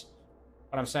sense?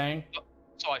 What I'm saying?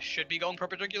 So I should be going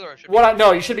perpendicular? Or should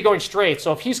No, you should be going straight.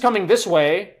 So if he's coming this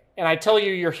way, and I tell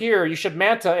you you're here, you should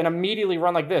Manta and immediately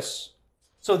run like this.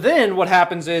 So then what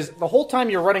happens is, the whole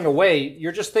time you're running away,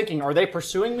 you're just thinking, are they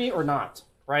pursuing me or not?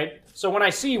 Right? So when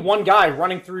I see one guy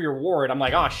running through your ward, I'm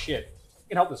like, ah, shit. You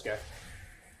can help this guy.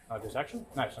 There's action?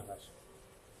 Nice.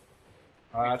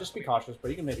 Just be cautious,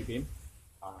 but you can maybe beam.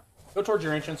 Go towards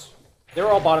your Ancients. They're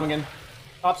all bottom again.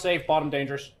 Top safe, bottom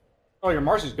dangerous. Oh, your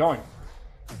Marcy's going.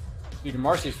 Dude, your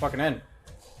Marcy's fucking in.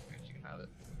 You can have it.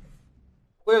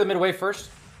 Clear the mid wave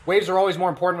first. Waves are always more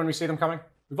important when we see them coming.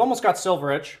 We've almost got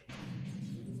Silver Edge.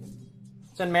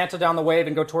 Send Manta down the wave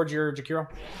and go towards your Jakiro.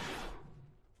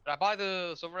 Did I buy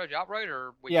the Silver Edge outright,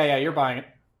 or... Yeah, you're buying it.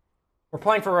 We're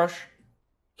playing for Roche.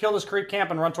 Kill this creep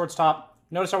camp and run towards top.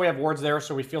 Notice how we have wards there,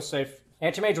 so we feel safe.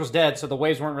 Anti-Mage was dead, so the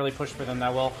waves weren't really pushed for them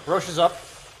that well. Roche is up.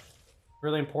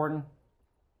 Really important.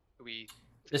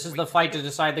 This is the fight to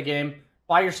decide the game.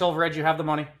 Buy your Silver Edge, you have the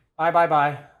money.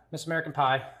 Bye. Miss American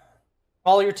Pie.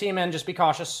 Follow your team in, just be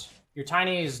cautious. Your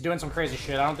Tiny is doing some crazy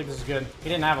shit. I don't think this is good. He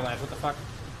didn't avalanche, what the fuck?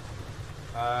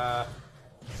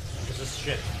 This is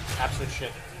shit. Absolute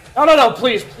shit. No,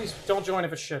 please, don't join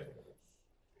if it's shit.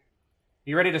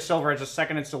 You ready to Silver Edge the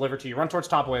second it's delivered to you. Run towards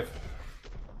top wave.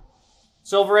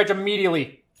 Silver Edge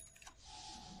immediately.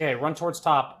 Okay, run towards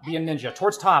top. Be a ninja.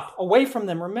 Towards top. Away from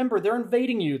them. Remember, they're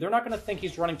invading you. They're not going to think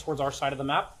he's running towards our side of the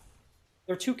map.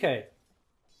 They're 2K.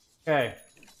 Okay.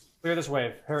 Clear this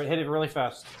wave. Hit it really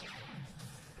fast.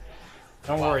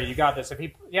 Don't worry, you got this. If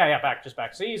he... Yeah, back. Just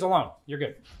back. See, he's alone. You're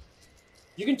good.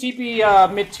 You can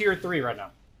TP mid-tier 3 right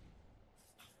now.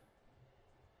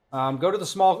 Go to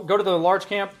the large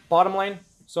camp, bottom lane.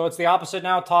 So it's the opposite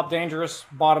now. Top dangerous,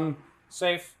 bottom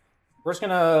safe. We're just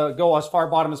gonna go as far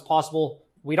bottom as possible.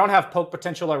 We don't have poke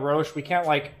potential at Roche. We can't,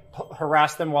 like,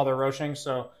 harass them while they're Roshing,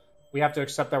 so we have to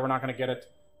accept that we're not gonna get it.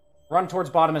 Run towards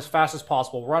bottom as fast as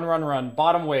possible. Run.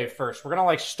 Bottom wave first. We're gonna,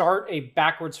 like, start a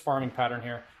backwards farming pattern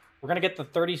here. We're gonna get the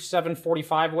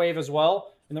 37-45 wave as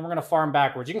well, and then we're gonna farm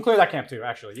backwards. You can clear that camp too,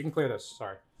 actually. You can clear this.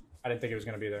 Sorry. I didn't think it was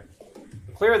gonna be there.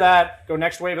 Clear that, go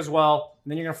next wave as well,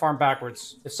 and then you're gonna farm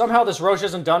backwards. If somehow this Roche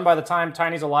isn't done by the time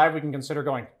Tiny's alive, we can consider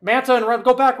going Manta and run,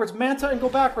 go backwards, Manta and go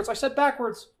backwards. I said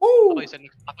backwards. Woo!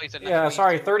 Yeah,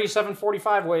 sorry,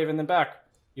 37-45 wave and then back.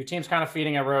 Your team's kind of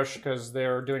feeding at Roche because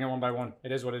they're doing it one by one.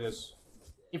 It is what it is.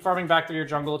 Keep farming back through your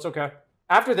jungle, it's okay.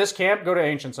 After this camp, go to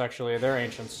Ancients, actually. They're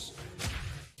Ancients.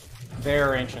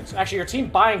 They're Ancients. Actually, your team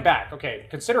buying back. Okay,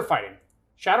 consider fighting.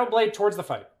 Shadowblade towards the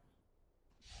fight.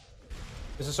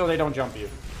 This is so they don't jump you.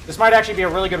 This might actually be a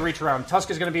really good reach around. Tusk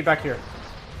is going to be back here.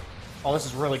 Oh, this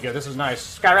is really good. This is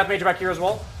nice. Skywrath Mage back here as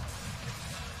well.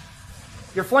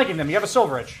 You're flanking them. You have a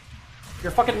Silver Edge.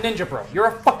 You're a fucking ninja, bro. You're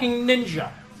a fucking ninja.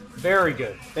 Very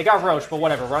good. They got Roche, but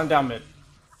whatever. Run down mid.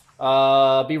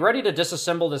 Be ready to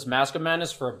disassemble this Mask of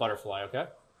Madness for a butterfly, okay?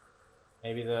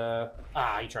 Maybe the...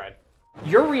 Ah, he tried.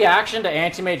 Your reaction to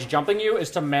Anti-Mage jumping you is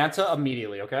to Manta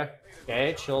immediately, okay?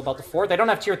 Okay, chill about the fort. They don't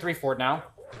have tier 3 fort now.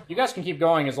 You guys can keep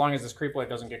going as long as this creep wave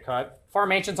doesn't get cut.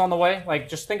 Farm Ancients on the way. Like,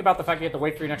 just think about the fact you have to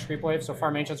wait for your next creep wave, so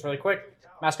farm Ancients really quick.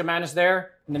 Mask of Madness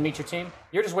there, and then meet your team.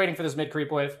 You're just waiting for this mid creep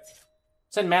wave.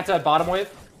 Send Manta at bottom wave.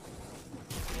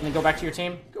 And then go back to your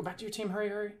team. Go back to your team,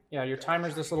 hurry. Yeah, your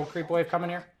timer's this little creep wave coming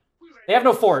here. They have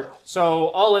no fort, so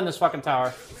all in this fucking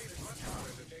tower.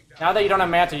 Now that you don't have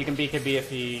Manta, you can BKB if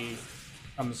he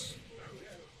comes...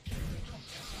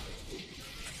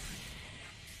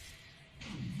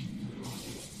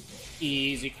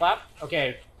 Easy clap.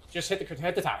 Okay, just hit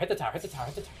the tower.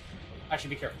 Actually,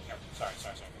 be careful. Sorry.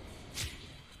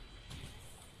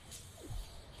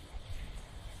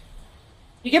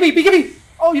 BKB!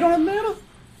 Oh, you don't have mana?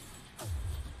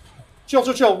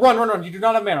 Chill. Run. You do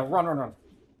not have mana.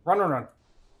 Run.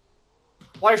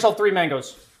 Fly yourself 3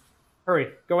 mangoes.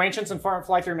 Hurry. Go Ancients and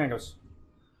fly 3 mangoes.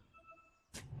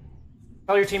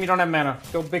 Tell your team you don't have mana.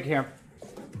 Go big camp.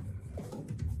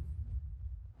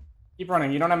 Keep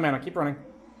running. You don't have mana. Keep running.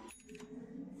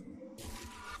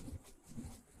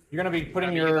 You're going to be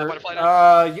putting your...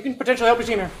 you can potentially help your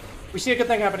team here. We see a good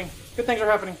thing happening. Good things are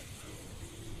happening.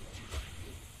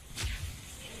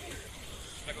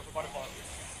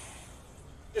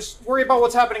 Just worry about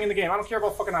what's happening in the game. I don't care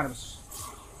about fucking items.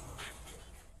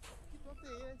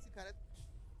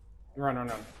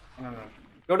 Run.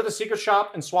 Go to the secret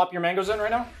shop and swap your mangoes in right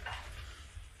now.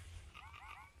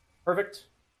 Perfect.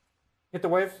 Hit the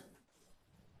wave.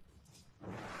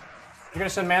 You're gonna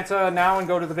send Manta now and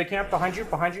go to the big camp behind you.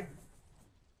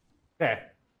 Okay.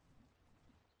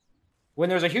 When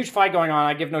there's a huge fight going on,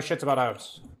 I give no shits about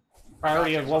items.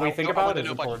 Priority of what we think about is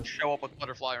important. Show up with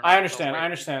butterfly or not. I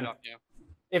understand.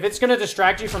 If it's gonna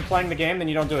distract you from playing the game, then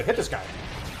you don't do it. Hit this guy.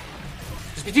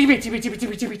 Just be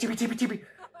TB.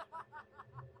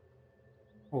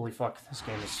 Holy fuck, this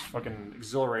game is fucking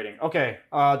exhilarating. Okay,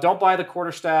 don't buy the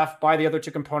quarterstaff. Buy the other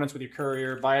 2 components with your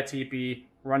courier. Buy a TP.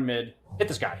 Run mid. Hit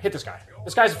this guy. This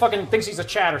guy's fucking thinks he's a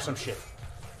Chad or some shit.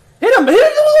 Hit him!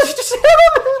 Just hit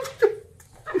him!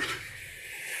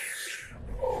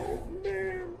 Oh,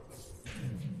 man.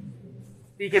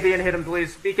 BKB and hit him,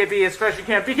 please. BKB as fresh as you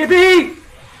can. BKB!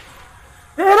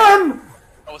 Hit him!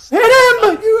 Hit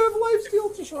him! You have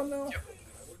lifesteal. Just run now.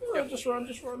 Just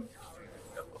run.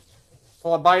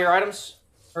 Well, buy your items.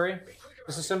 Hurry.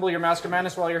 Disassemble your Mask of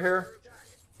Madness while you're here.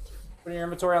 Put in your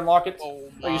inventory, unlock it. Oh,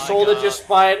 you sold it, just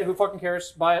buy it. Who fucking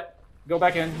cares? Buy it. Go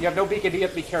back in. You have no BKB, you have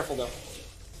to be careful, though.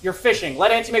 You're fishing. Let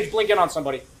Anti-Mage blink in on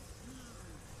somebody.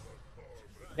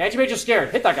 The anti-mage is scared.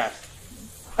 Hit that guy.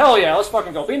 Hell yeah, let's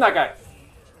fucking go. Beam that guy.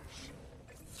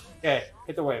 Okay,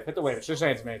 hit the wave. Hit the wave. It's just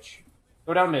anti-mage.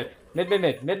 Go down mid.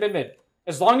 Mid.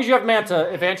 As long as you have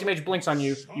Manta, if anti-mage blinks on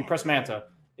you, you press Manta.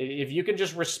 If you can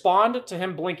just respond to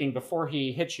him blinking before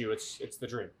he hits you, it's the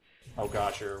dream. Oh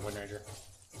gosh, you're Wind Ranger.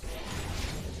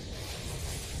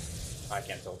 I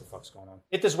can't tell what the fuck's going on.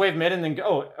 Hit this wave mid and then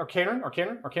go. Oh,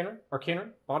 Arcaner,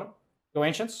 bottom. Go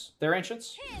Ancients. They're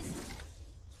Ancients.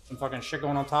 Some fucking shit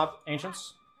going on top.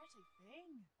 Ancients.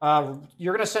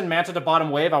 You're gonna send Manta to bottom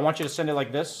wave. I want you to send it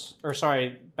like this. Or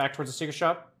sorry, back towards the Secret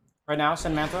Shop. Right now,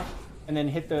 send Manta. And then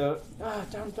hit the...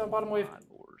 down bottom wave.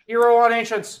 Hero on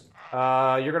Ancients.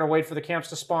 You're gonna wait for the camps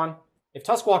to spawn. If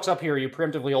Tusk walks up here, you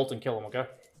preemptively ult and kill him, okay?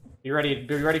 Be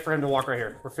ready for him to walk right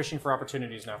here. We're fishing for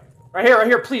opportunities now. Right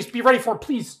here, please. Be ready for him,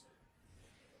 please.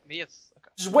 Me, it's... Okay.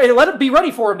 Just wait, let him be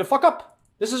ready for him to fuck up.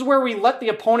 This is where we let the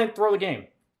opponent throw the game.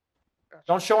 Gotcha.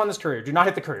 Don't show on this courier. Do not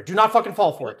hit the courier. Do not fucking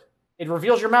fall for it. It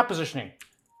reveals your map positioning.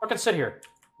 Fucking sit here.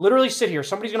 Literally sit here.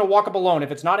 Somebody's gonna walk up alone.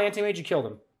 If it's not anti-mage, you kill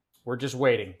them. We're just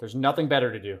waiting. There's nothing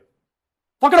better to do.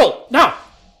 Fucking ult! Now!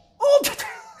 Ult!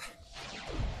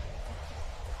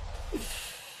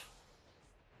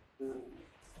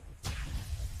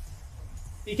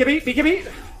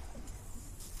 BKB!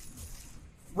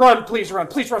 Run, please run.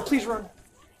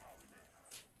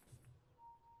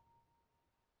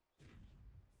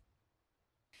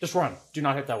 Just run. Do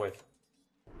not hit that wave.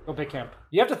 Go big camp.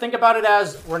 You have to think about it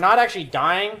as we're not actually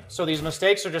dying, so these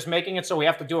mistakes are just making it so we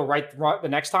have to do it right the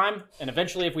next time, and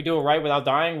eventually if we do it right without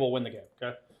dying, we'll win the game,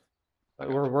 okay?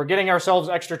 We're getting ourselves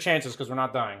extra chances because we're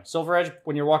not dying. Silver Edge,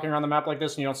 when you're walking around the map like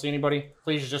this and you don't see anybody,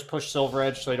 please just push Silver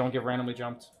Edge so they don't get randomly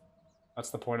jumped. That's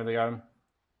the point of the item.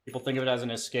 People think of it as an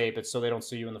escape. It's so they don't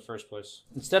see you in the first place.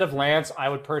 Instead of Lance, I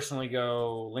would personally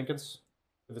go Lincoln's.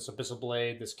 With this Abyssal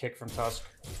Blade, this kick from Tusk.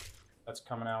 That's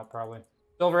coming out, probably.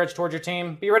 Silver Edge towards your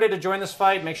team. Be ready to join this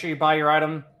fight. Make sure you buy your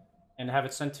item and have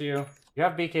it sent to you. You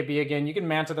have BKB again. You can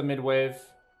Manta the mid wave.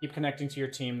 Keep connecting to your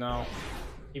team, though.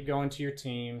 Keep going to your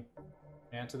team.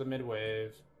 Manta the mid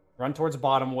wave. Run towards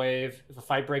bottom wave. If a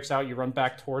fight breaks out, you run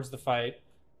back towards the fight.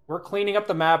 We're cleaning up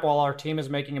the map while our team is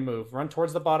making a move. Run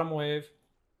towards the bottom wave.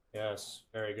 Yes,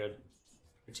 very good.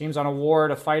 Your team's on a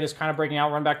ward. A fight is kind of breaking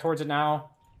out. Run back towards it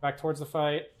now. Back towards the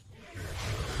fight.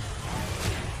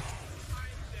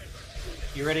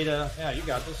 You ready to... Yeah, you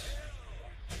got this.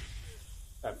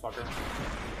 That fucker.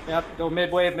 Yep, go mid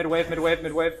wave.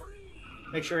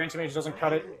 Make sure anti-mage doesn't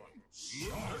cut it.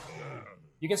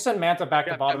 You can send Manta back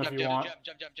to bottom if you want.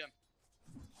 Jump.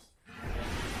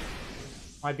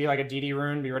 Might be like a DD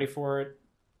rune. Be ready for it.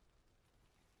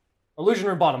 Illusion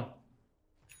rune bottom.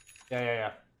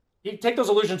 Yeah. You take those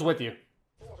illusions with you.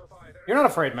 You're not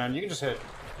afraid, man. You can just hit.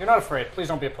 You're not afraid. Please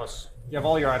don't be a puss. You have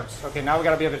all your items. Okay, now we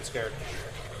gotta be a bit scared.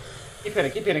 Keep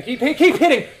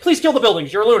hitting. Please kill the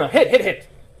buildings. You're Luna. Hit.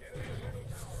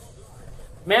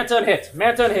 Manta and hit.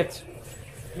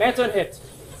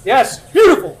 Yes!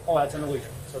 Beautiful! Oh, that's an illusion.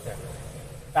 It's okay.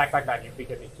 Back. You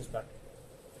BKB. Just back.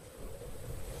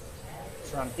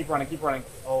 Just run. Keep running.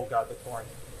 Oh god, the torrent.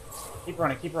 Keep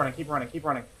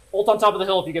running. Ult on top of the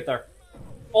hill if you get there.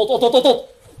 Ult.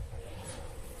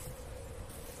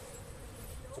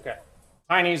 It's okay.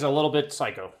 Tiny's a little bit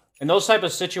psycho. In those type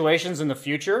of situations in the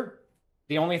future,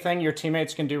 the only thing your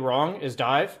teammates can do wrong is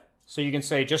dive. So you can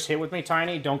say, just hit with me,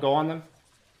 Tiny, don't go on them.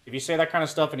 If you say that kind of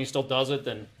stuff and he still does it,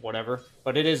 then whatever.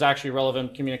 But it is actually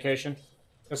relevant communication.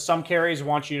 Because some carries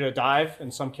want you to dive,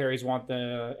 and some carries want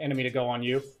the enemy to go on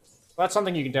you. Well, that's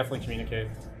something you can definitely communicate,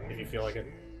 if you feel like it.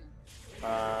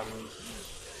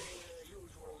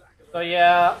 So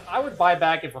yeah, I would buy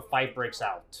back if a fight breaks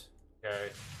out. Okay.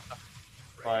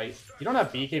 But you don't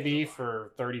have BKB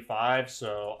for 35,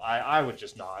 so I would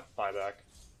just not buy back.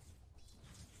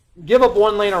 Give up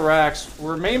one lane of Rax.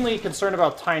 We're mainly concerned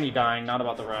about Tiny dying, not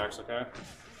about the Rax, okay?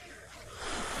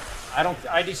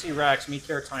 IDC Rax, me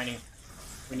care Tiny.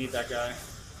 We need that guy.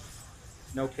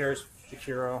 No cares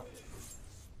Fikiro.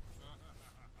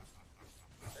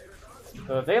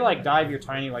 So if they like dive your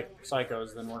Tiny like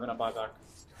psychos, then we're gonna buy back.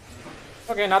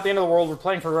 Okay, not the end of the world. We're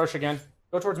playing for Roche again.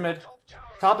 Go towards mid.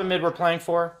 Top and mid we're playing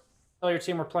for. Tell your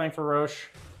team we're playing for Roche.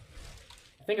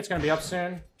 I think it's going to be up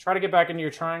soon. Try to get back into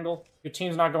your triangle. Your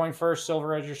team's not going first.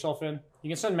 Silver Edge yourself in. You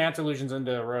can send Manta Illusions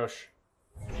into Roche.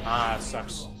 Ah, it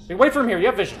sucks. Hey, wait for him here. You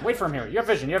have vision. Wait for him here. You have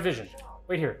vision.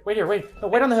 Wait here. Wait. No,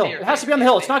 wait on the hill. It has to be on the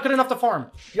hill. It's not good enough to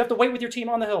farm. You have to wait with your team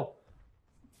on the hill.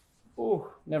 Ooh,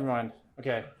 never mind.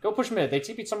 Okay, go push mid. They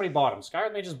TP'd somebody bottom.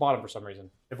 Skyrim Mage's bottom for some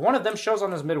reason. If one of them shows on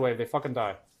this mid wave, they fucking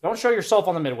die. Don't show yourself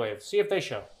on the mid wave. See if they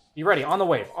show. Be ready. On the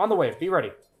wave. Be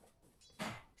ready.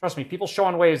 Trust me, people show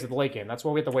on waves at the late game. That's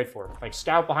what we have to wait for. Like,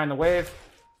 scout behind the wave.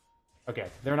 Okay,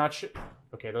 they're not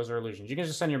okay, those are illusions. You can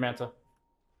just send your Manta.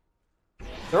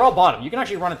 They're all bottom. You can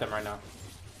actually run at them right now.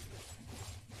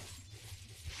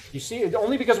 You see,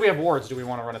 only because we have wards do we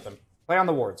want to run at them. Play on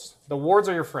the wards. The wards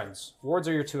are your friends. Wards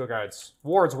are your tour guides.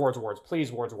 Wards, wards, wards.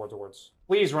 Please, wards, wards, wards.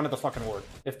 Please run at the fucking ward.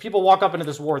 If people walk up into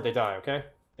this ward, they die, okay?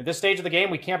 At this stage of the game,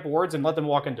 we camp wards and let them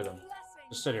walk into them.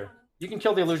 Just sit here. You can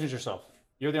kill the illusions yourself.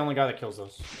 You're the only guy that kills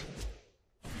those.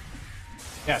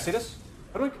 Yeah, see this?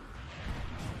 Hoodwink?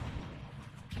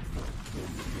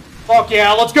 Fuck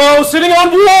yeah, let's go! Sitting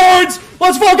on wards!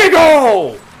 Let's fucking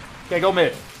go! Okay, go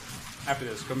mid. After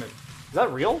this, go mid. Is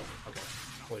that real? Okay.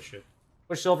 Holy shit.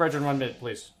 Push Silver Edge and run mid,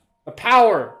 please. The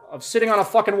power of sitting on a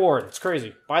fucking ward. It's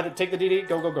crazy. Take the DD.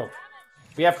 Go, go, go.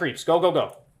 We have creeps. Go, go,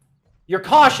 go. You're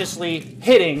cautiously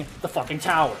hitting the fucking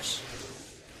towers.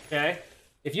 Okay?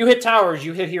 If you hit towers,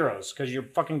 you hit heroes, because your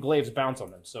fucking glaives bounce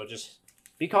on them. So just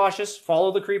be cautious.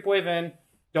 Follow the creep wave in.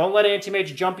 Don't let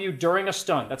Anti-Mage jump you during a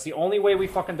stun. That's the only way we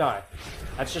fucking die.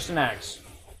 That's just an axe.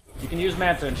 You can use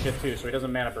Manta and shit too, so he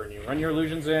doesn't mana burn you. Run your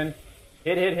illusions in.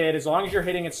 Hit, hit, hit. As long as you're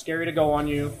hitting, it's scary to go on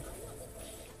you.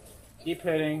 Keep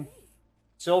hitting.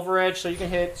 Silver Edge so you can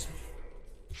hit.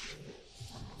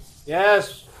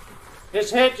 Yes.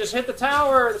 Just hit the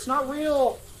tower. It's not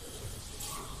real.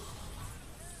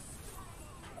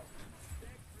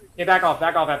 Okay, back off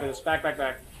after this. Back.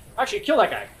 Actually, kill that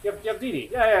guy. You have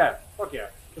DD. Yeah. Fuck yeah.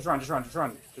 Just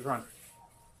run.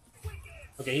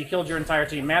 Okay, he killed your entire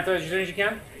team. Manta as soon as you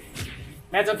can.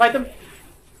 Manta, fight them.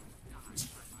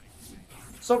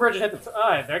 Silver Edge hit the...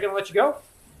 they're gonna let you go?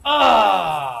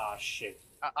 Ah, shit.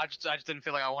 I just didn't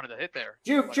feel like I wanted to hit there.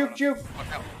 Juke.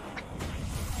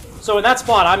 So in that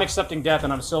spot, I'm accepting death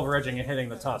and I'm Silver Edging and hitting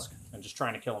the Tusk and just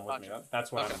trying to kill him with me.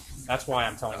 That's why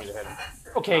I'm telling you to hit him.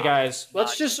 Okay, guys,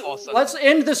 let's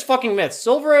end this fucking myth.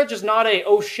 Silver Edge is not a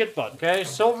oh shit button, okay?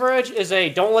 Silver Edge is a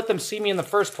don't let them see me in the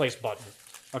first place button.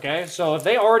 Okay? So if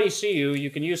they already see you, you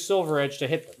can use Silver Edge to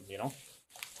hit them, you know?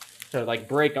 To like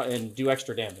break and do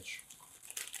extra damage.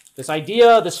 This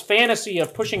idea, this fantasy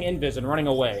of pushing invis and running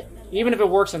away, even if it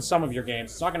works in some of your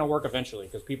games, it's not going to work eventually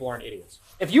because people aren't idiots.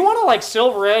 If you want to, like,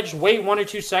 Silver Edge, wait 1 or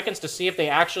 2 seconds to see if they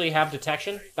actually have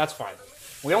detection, that's fine.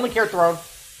 We only care Throne.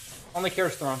 Only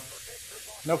cares Throne.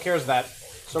 No cares that.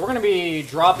 So we're going to be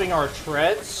dropping our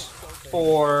treads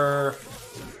for...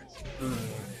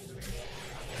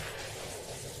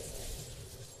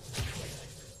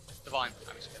 Divine.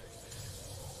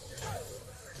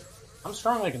 I'm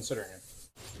strongly considering it.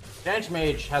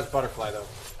 Anti-Mage has Butterfly, though.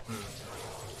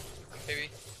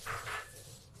 Maybe.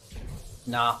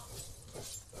 Nah.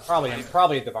 Probably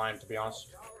a Divine, to be honest.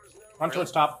 Run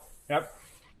towards top. Yep.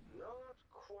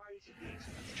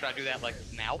 Should I do that, like,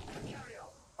 now?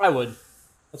 I would.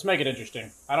 Let's make it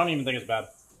interesting. I don't even think it's bad.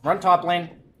 Run top lane.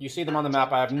 You see them on the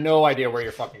map. I have no idea where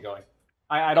you're fucking going.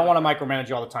 I don't want to micromanage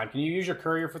you all the time. Can you use your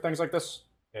courier for things like this?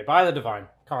 Okay, buy the Divine.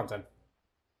 Content.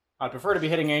 I'd prefer to be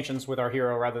hitting Ancients with our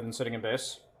hero rather than sitting in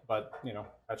base. But, you know,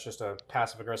 that's just a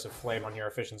passive-aggressive flame on your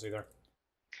efficiency there.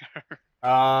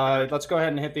 Let's go ahead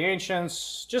and hit the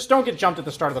Ancients. Just don't get jumped at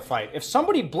the start of the fight. If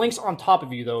somebody blinks on top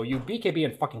of you, though, you BKB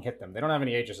and fucking hit them. They don't have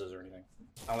any Aegises or anything.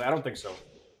 I don't think so.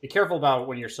 Be careful about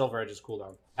when your Silver Edge is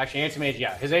cooldown. Actually, Anti-Mage,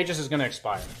 yeah, his Aegis is going to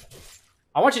expire.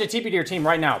 I want you to TP to your team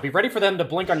right now. Be ready for them to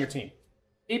blink on your team.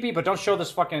 TP, but don't show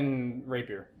this fucking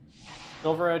rapier.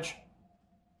 Silver Edge.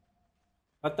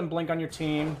 Let them blink on your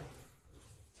team.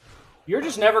 You're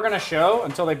just never going to show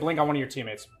until they blink on one of your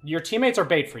teammates. Your teammates are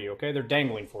bait for you, okay? They're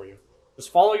dangling for you.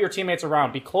 Just follow your teammates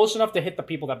around. Be close enough to hit the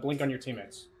people that blink on your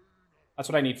teammates. That's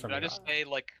what I need from you. Should I just stay,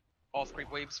 like, all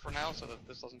creep waves for now so that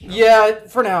this doesn't show? Yeah,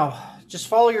 for now. Just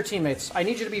follow your teammates. I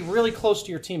need you to be really close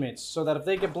to your teammates so that if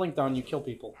they get blinked on, you kill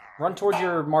people. Run towards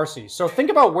your Marcy. So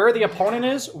think about where the opponent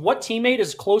is, what teammate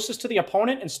is closest to the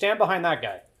opponent, and stand behind that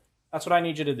guy. That's what I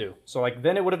need you to do. So, like,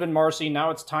 then it would have been Marcy. Now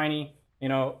it's Tiny. You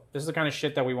know, this is the kind of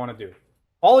shit that we want to do.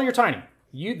 Follow your Tiny.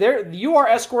 You are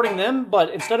escorting them,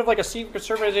 but instead of like a Secret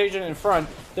Service agent in front,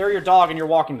 they're your dog and you're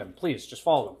walking them. Please, just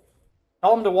follow them.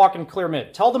 Tell them to walk in clear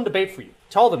mid. Tell them to bait for you.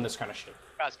 Tell them this kind of shit.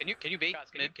 Guys, can you bait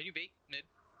mid? Can you bait mid?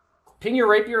 Ping your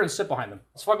rapier and sit behind them.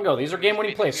 Let's fucking go. These are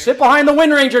game-winning plays. Sit behind the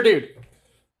Wind Ranger, dude.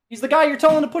 He's the guy you're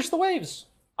telling to push the waves.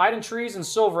 Hide in trees and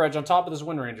Silver Edge on top of this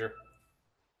Wind Ranger.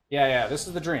 Yeah, this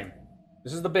is the dream.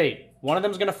 This is the bait. One of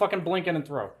them's gonna fucking blink in and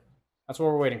throw. That's what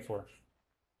we're waiting for.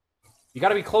 You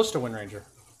gotta be close to Wind Ranger.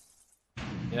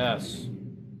 Yes.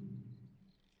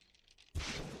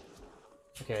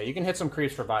 Okay, you can hit some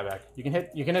creeps for buyback. You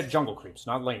can hit jungle creeps,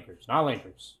 not lane creeps. Not lane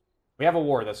creeps. We have a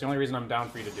ward. That's the only reason I'm down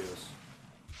for you to do this.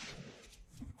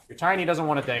 Your Tiny doesn't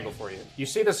want to dangle for you. You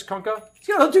see this Kunkka?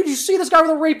 Yeah, dude, you see this guy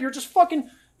with a rapier? Just fucking...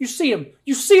 You see him.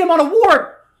 You see him on a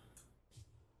ward!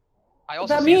 I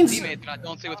also that see means... his teammates, and I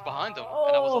don't see what's behind him,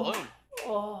 and I was alone.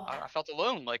 Oh. I felt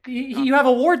alone, like... You have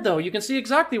a ward, though. You can see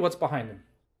exactly what's behind him.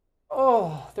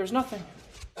 Oh, there's nothing.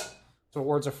 That's what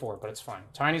wards are for, but it's fine.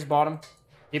 Tiny's bottom.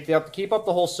 Keep up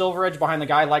the whole silver edge behind the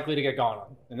guy likely to get gone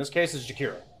on. In this case, it's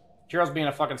Jakiro. Jakiro's being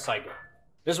a fucking psycho.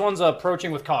 This one's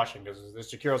approaching with caution, because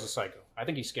this Jakiro's a psycho. I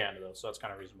think he scanned, though, so that's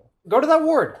kind of reasonable. Go to that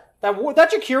ward. That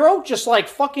Jakiro just, like,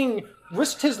 fucking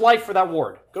risked his life for that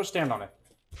ward. Go stand on it.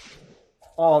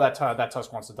 Oh, that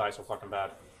Tusk wants to die so fucking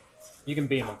bad. You can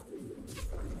beam him.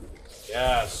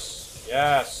 Yes.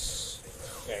 Yes.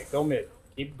 Okay, go mid.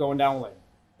 Keep going down lane.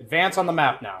 Advance on the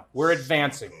map now. We're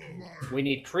advancing. We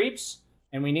need creeps,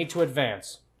 and we need to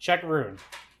advance. Check rune.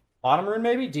 Bottom rune,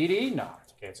 maybe? DD? No.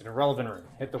 Okay, it's an irrelevant rune.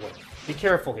 Hit the win. Be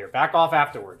careful here. Back off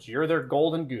afterwards. You're their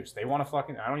golden goose. They want to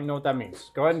fucking... I don't even know what that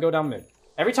means. Go ahead and go down mid.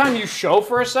 Every time you show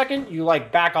for a second, you,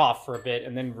 like, back off for a bit,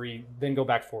 and then go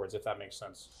back forwards, if that makes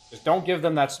sense. Just don't give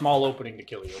them that small opening to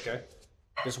kill you, okay?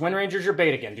 This Wind Ranger's your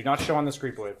bait again. Do not show on this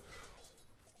creep wave.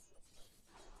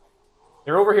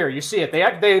 They're over here. You see it.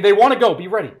 They want to go. Be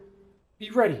ready.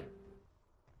 Be ready.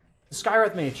 The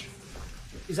Skywrath Mage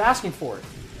is asking for it.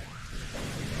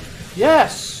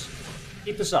 Yes!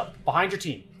 Keep this up. Behind your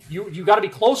team. You got to be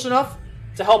close enough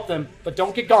to help them, but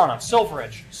don't get gone on. Silver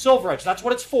Edge. Silver Edge. That's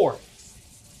what it's for.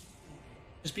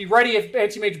 Just be ready if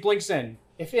Anti-Mage blinks in.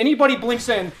 If anybody blinks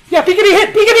in... Yeah, BKB hit!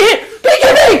 BKB hit!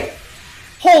 BKB!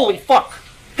 Holy fuck!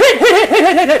 Hit! Hit! Hit!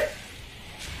 Hit! Hit! Hit!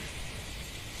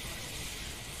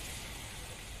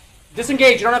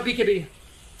 Disengage. You don't have BKB.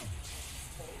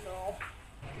 Oh, no.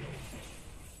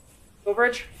 Silver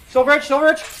Edge. Silver Edge. Silver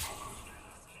Edge.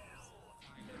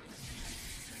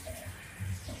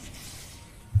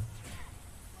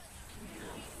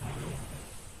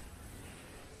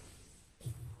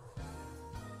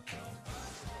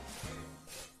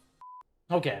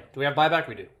 Okay, do we have buyback?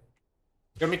 We do.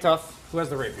 Gonna be tough. Who has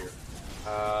the rapier?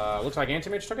 Looks like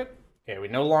Anti-Mage took it? Okay, we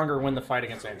no longer win the fight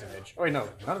against Anti-Mage. Oh wait, no,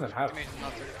 none of them have it.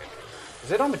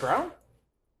 Is it on the ground?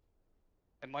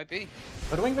 It might be.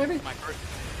 Hoodwink, maybe?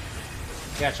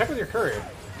 Yeah, check with your courier.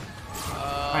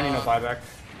 I need no buyback.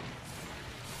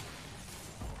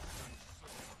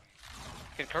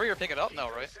 Can courier pick it up? No,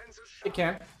 right? It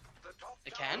can.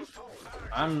 It can?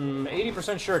 I'm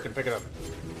 80% sure it can pick it up.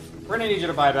 We're gonna need you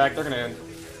to buy back. They're gonna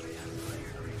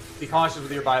be cautious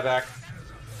with your buyback.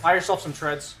 Buy yourself some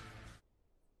treads.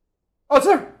 Oh, it's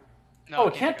there! No, oh,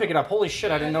 it can't pick it up. Holy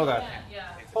shit, I didn't know that.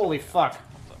 Holy fuck.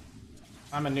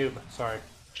 I'm a noob. Sorry.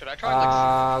 Should I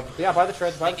try? Like, yeah, buy the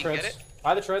treads. Buy the get treads. it?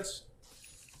 Buy the treads.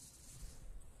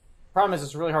 Problem is,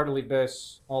 it's really hard to leave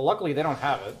base. Well, luckily they don't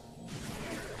have it.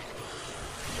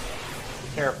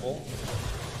 Be careful.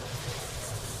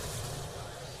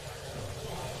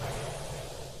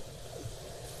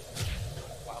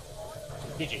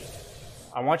 GG.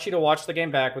 I want you to watch the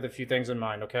game back with a few things in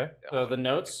mind, okay? So the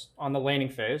notes on the laning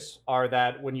phase are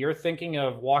that when you're thinking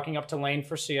of walking up to lane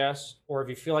for CS, or if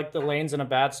you feel like the lane's in a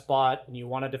bad spot and you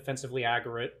want to defensively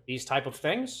aggro it, these type of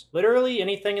things, literally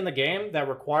anything in the game that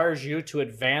requires you to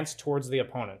advance towards the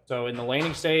opponent. So in the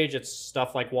laning stage, it's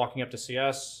stuff like walking up to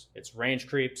CS, it's range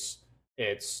creeps,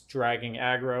 it's dragging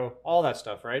aggro, all that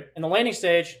stuff, right? In the laning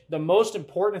stage, the most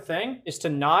important thing is to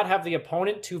not have the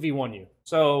opponent 2v1 you.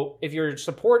 So if your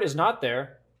support is not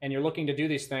there and you're looking to do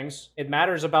these things, it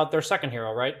matters about their second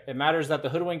hero, right? It matters that the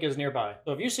Hoodwink is nearby.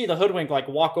 So if you see the Hoodwink like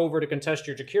walk over to contest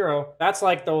your Jakiro, that's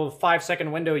like the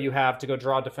 5-second window you have to go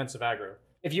draw defensive aggro.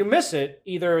 If you miss it,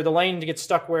 either the lane gets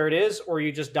stuck where it is, or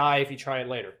you just die if you try it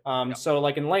later. So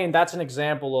like in lane, that's an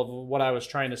example of what I was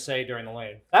trying to say during the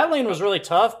lane. That lane was really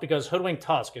tough because Hoodwink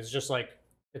Tusk is just like,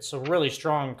 it's a really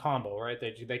strong combo, right?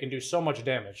 They can do so much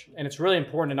damage. And it's really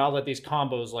important to not let these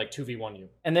combos like 2v1 you.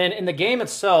 And then in the game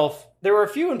itself, there were a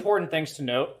few important things to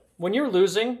note. When you're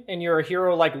losing and you're a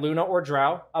hero like Luna or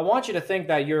Drow, I want you to think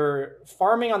that your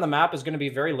farming on the map is going to be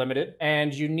very limited,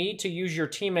 and you need to use your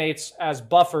teammates as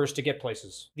buffers to get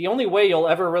places. The only way you'll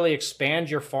ever really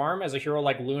expand your farm as a hero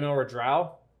like Luna or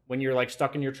Drow, when you're like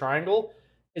stuck in your triangle,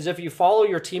 is if you follow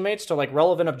your teammates to like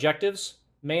relevant objectives,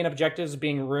 main objectives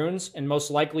being runes, and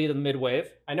most likely the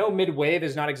mid-wave. I know mid-wave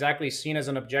is not exactly seen as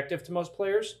an objective to most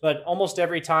players, but almost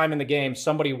every time in the game,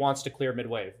 somebody wants to clear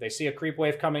mid-wave. They see a creep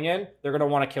wave coming in, they're going to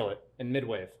want to kill it in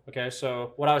mid-wave. Okay,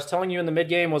 so what I was telling you in the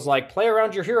mid-game was like, play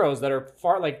around your heroes that are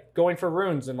far, like going for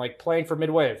runes and like playing for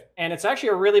mid-wave. And it's actually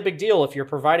a really big deal if you're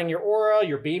providing your aura,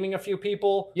 you're beaming a few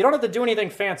people. You don't have to do anything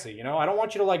fancy, you know? I don't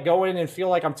want you to like go in and feel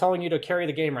like I'm telling you to carry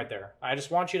the game right there. I just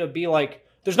want you to be like,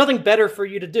 there's nothing better for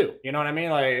you to do. You know what I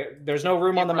mean? Like, there's no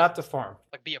room on the map to farm.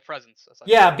 Like, be a presence.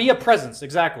 Yeah, be a presence,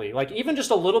 exactly. Like, even just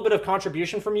a little bit of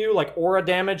contribution from you, like aura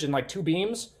damage and like 2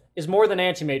 beams, is more than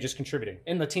anti-mage is contributing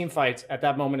in the team fights at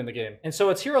that moment in the game. And so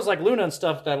it's heroes like Luna and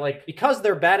stuff that, like, because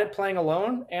they're bad at playing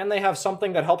alone and they have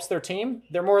something that helps their team,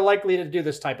 they're more likely to do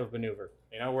this type of maneuver,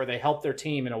 you know, where they help their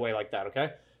team in a way like that,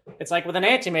 okay? It's like with an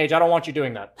anti-mage, I don't want you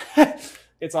doing that.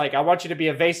 It's like, I want you to be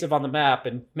evasive on the map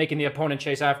and making the opponent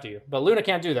chase after you. But Luna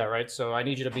can't do that, right? So I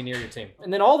need you to be near your team.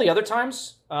 And then all the other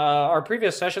times, our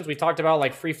previous sessions, we talked about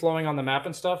like free-flowing on the map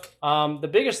and stuff. The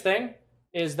biggest thing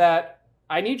is that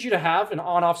I need you to have an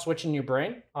on-off switch in your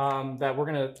brain that we're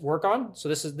gonna work on. So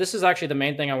this is actually the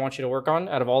main thing I want you to work on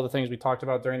out of all the things we talked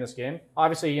about during this game.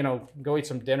 Obviously, you know, go eat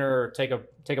some dinner or take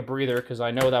a breather, because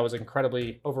I know that was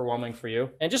incredibly overwhelming for you.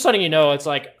 And just letting you know, it's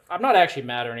like, I'm not actually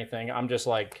mad or anything. I'm just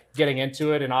like getting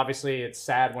into it, and obviously it's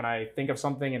sad when I think of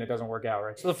something and it doesn't work out,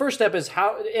 right? So the first step is,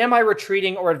 how am I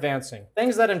retreating or advancing?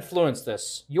 Things that influence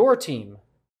this: your team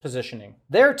positioning,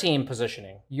 their team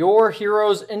positioning, your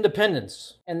hero's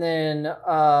independence, and then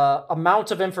amount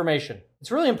of information.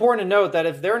 It's really important to note that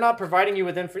if they're not providing you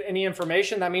with any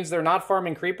information, that means they're not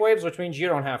farming creep waves, which means you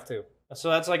don't have to. So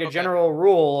that's like a general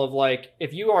rule of like,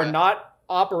 if you are not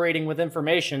operating with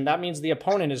information, that means the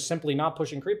opponent is simply not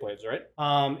pushing creep waves, right?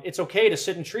 It's okay to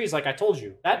sit in trees, like I told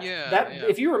you.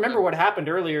 If you remember what happened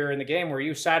earlier in the game where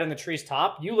you sat in the tree's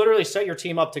top, you literally set your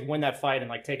team up to win that fight and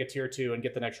like take a tier 2 and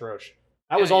get the next Roche.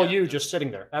 That was all you just sitting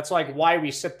there. That's like why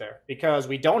we sit there, because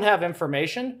we don't have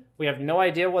information. We have no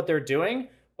idea what they're doing,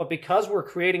 but because we're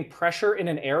creating pressure in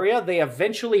an area, they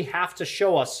eventually have to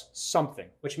show us something,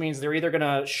 which means they're either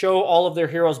gonna show all of their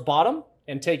heroes bottom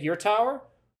and take your tower,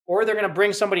 or they're gonna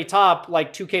bring somebody top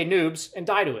like 2K noobs and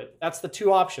die to it. That's the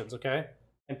two options, okay?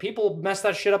 And people mess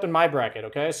that shit up in my bracket,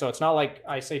 okay? So it's not like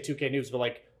I say 2K noobs, but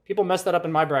like people mess that up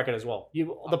in my bracket as well.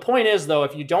 The point is though,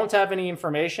 if you don't have any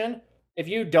information, if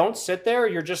you don't sit there,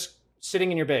 you're just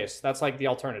sitting in your base. That's like the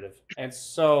alternative. And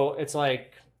so it's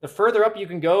like, the further up you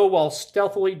can go while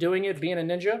stealthily doing it, being a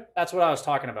ninja, that's what I was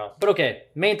talking about. But okay,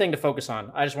 main thing to focus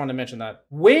on. I just wanted to mention that.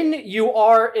 When you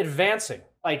are advancing,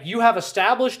 like you have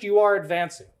established you are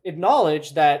advancing,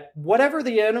 acknowledge that whatever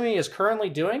the enemy is currently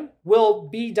doing will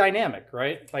be dynamic,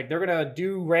 right? Like they're gonna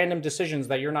do random decisions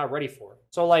that you're not ready for.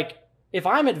 So like, if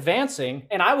I'm advancing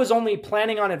and I was only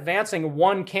planning on advancing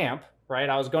one camp, right?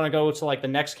 I was going to go to like the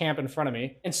next camp in front of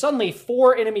me, and suddenly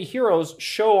 4 enemy heroes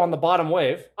show on the bottom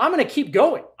wave. I'm going to keep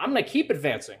going. I'm going to keep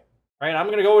advancing, right? I'm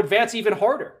going to go advance even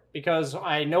harder because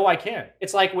I know I can.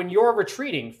 It's like when you're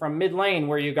retreating from mid lane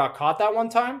where you got caught that one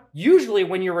time. Usually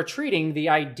when you're retreating, the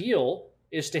ideal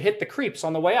is to hit the creeps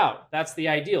on the way out. That's the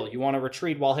ideal. You want to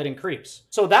retreat while hitting creeps.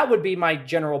 So that would be my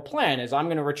general plan, is I'm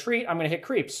going to retreat, I'm going to hit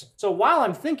creeps. So while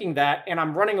I'm thinking that and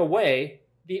I'm running away,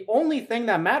 the only thing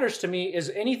that matters to me is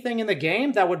anything in the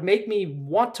game that would make me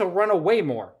want to run away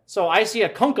more. So I see a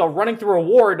Kunkka running through a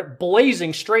ward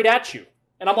blazing straight at you.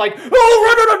 And I'm like,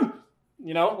 oh, run!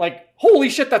 You know, like, holy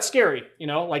shit, that's scary. You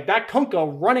know, like that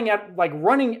Kunkka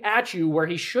running at you where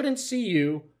he shouldn't see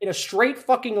you in a straight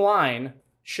fucking line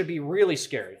should be really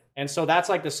scary. And so that's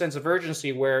like the sense of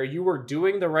urgency where you were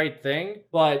doing the right thing,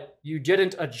 but you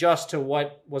didn't adjust to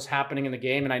what was happening in the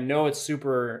game. And I know it's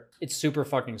super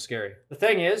fucking scary. The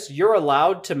thing is, you're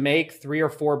allowed to make 3 or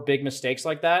 4 big mistakes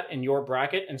like that in your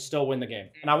bracket and still win the game.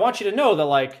 And I want you to know that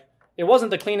like, it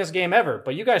wasn't the cleanest game ever,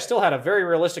 but you guys still had a very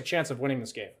realistic chance of winning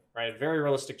this game, right? Very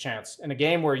realistic chance in a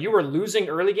game where you were losing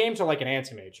early game to like an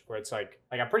anti-mage, where it's like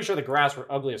I'm pretty sure the grass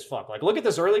were ugly as fuck. Like look at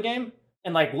this early game.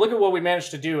 And like, look at what we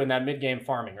managed to do in that mid-game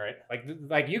farming, right?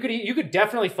 Like you could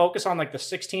definitely focus on like the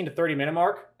 16 to 30 minute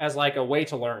mark as like a way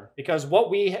to learn, because what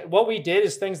we did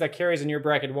is things that carries in your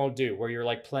bracket won't do, where you're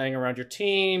like playing around your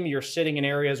team, you're sitting in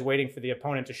areas waiting for the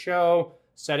opponent to show,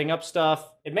 setting up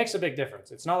stuff. It makes a big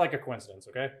difference. It's not like a coincidence,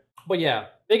 okay? But yeah,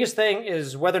 biggest thing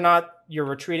is whether or not you're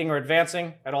retreating or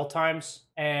advancing at all times.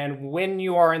 And when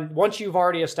you are once you've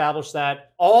already established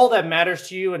that, all that matters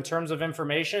to you in terms of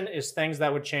information is things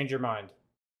that would change your mind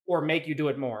or make you do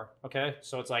it more, okay?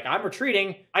 So it's like, I'm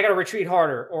retreating, I gotta retreat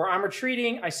harder. Or I'm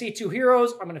retreating, I see 2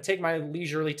 heroes, I'm gonna take my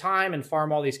leisurely time and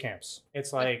farm all these camps.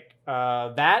 It's like,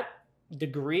 that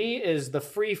degree is the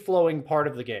free-flowing part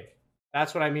of the game.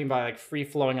 That's what I mean by like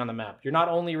free-flowing on the map. You're not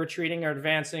only retreating or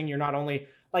advancing, you're not only...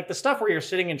 Like the stuff where you're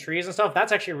sitting in trees and stuff,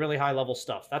 that's actually really high level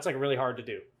stuff. That's like really hard to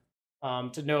do.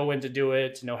 To know when to do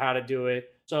it, to know how to do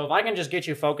it. So if I can just get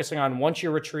you focusing on once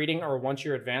you're retreating or once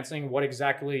you're advancing, what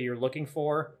exactly you're looking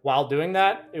for while doing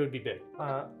that, it would be big.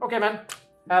 Okay, man.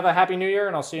 Have a happy new year,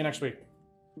 and I'll see you next week.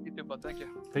 You too, bud. Thank you.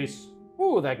 Peace.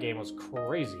 Ooh, that game was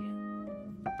crazy.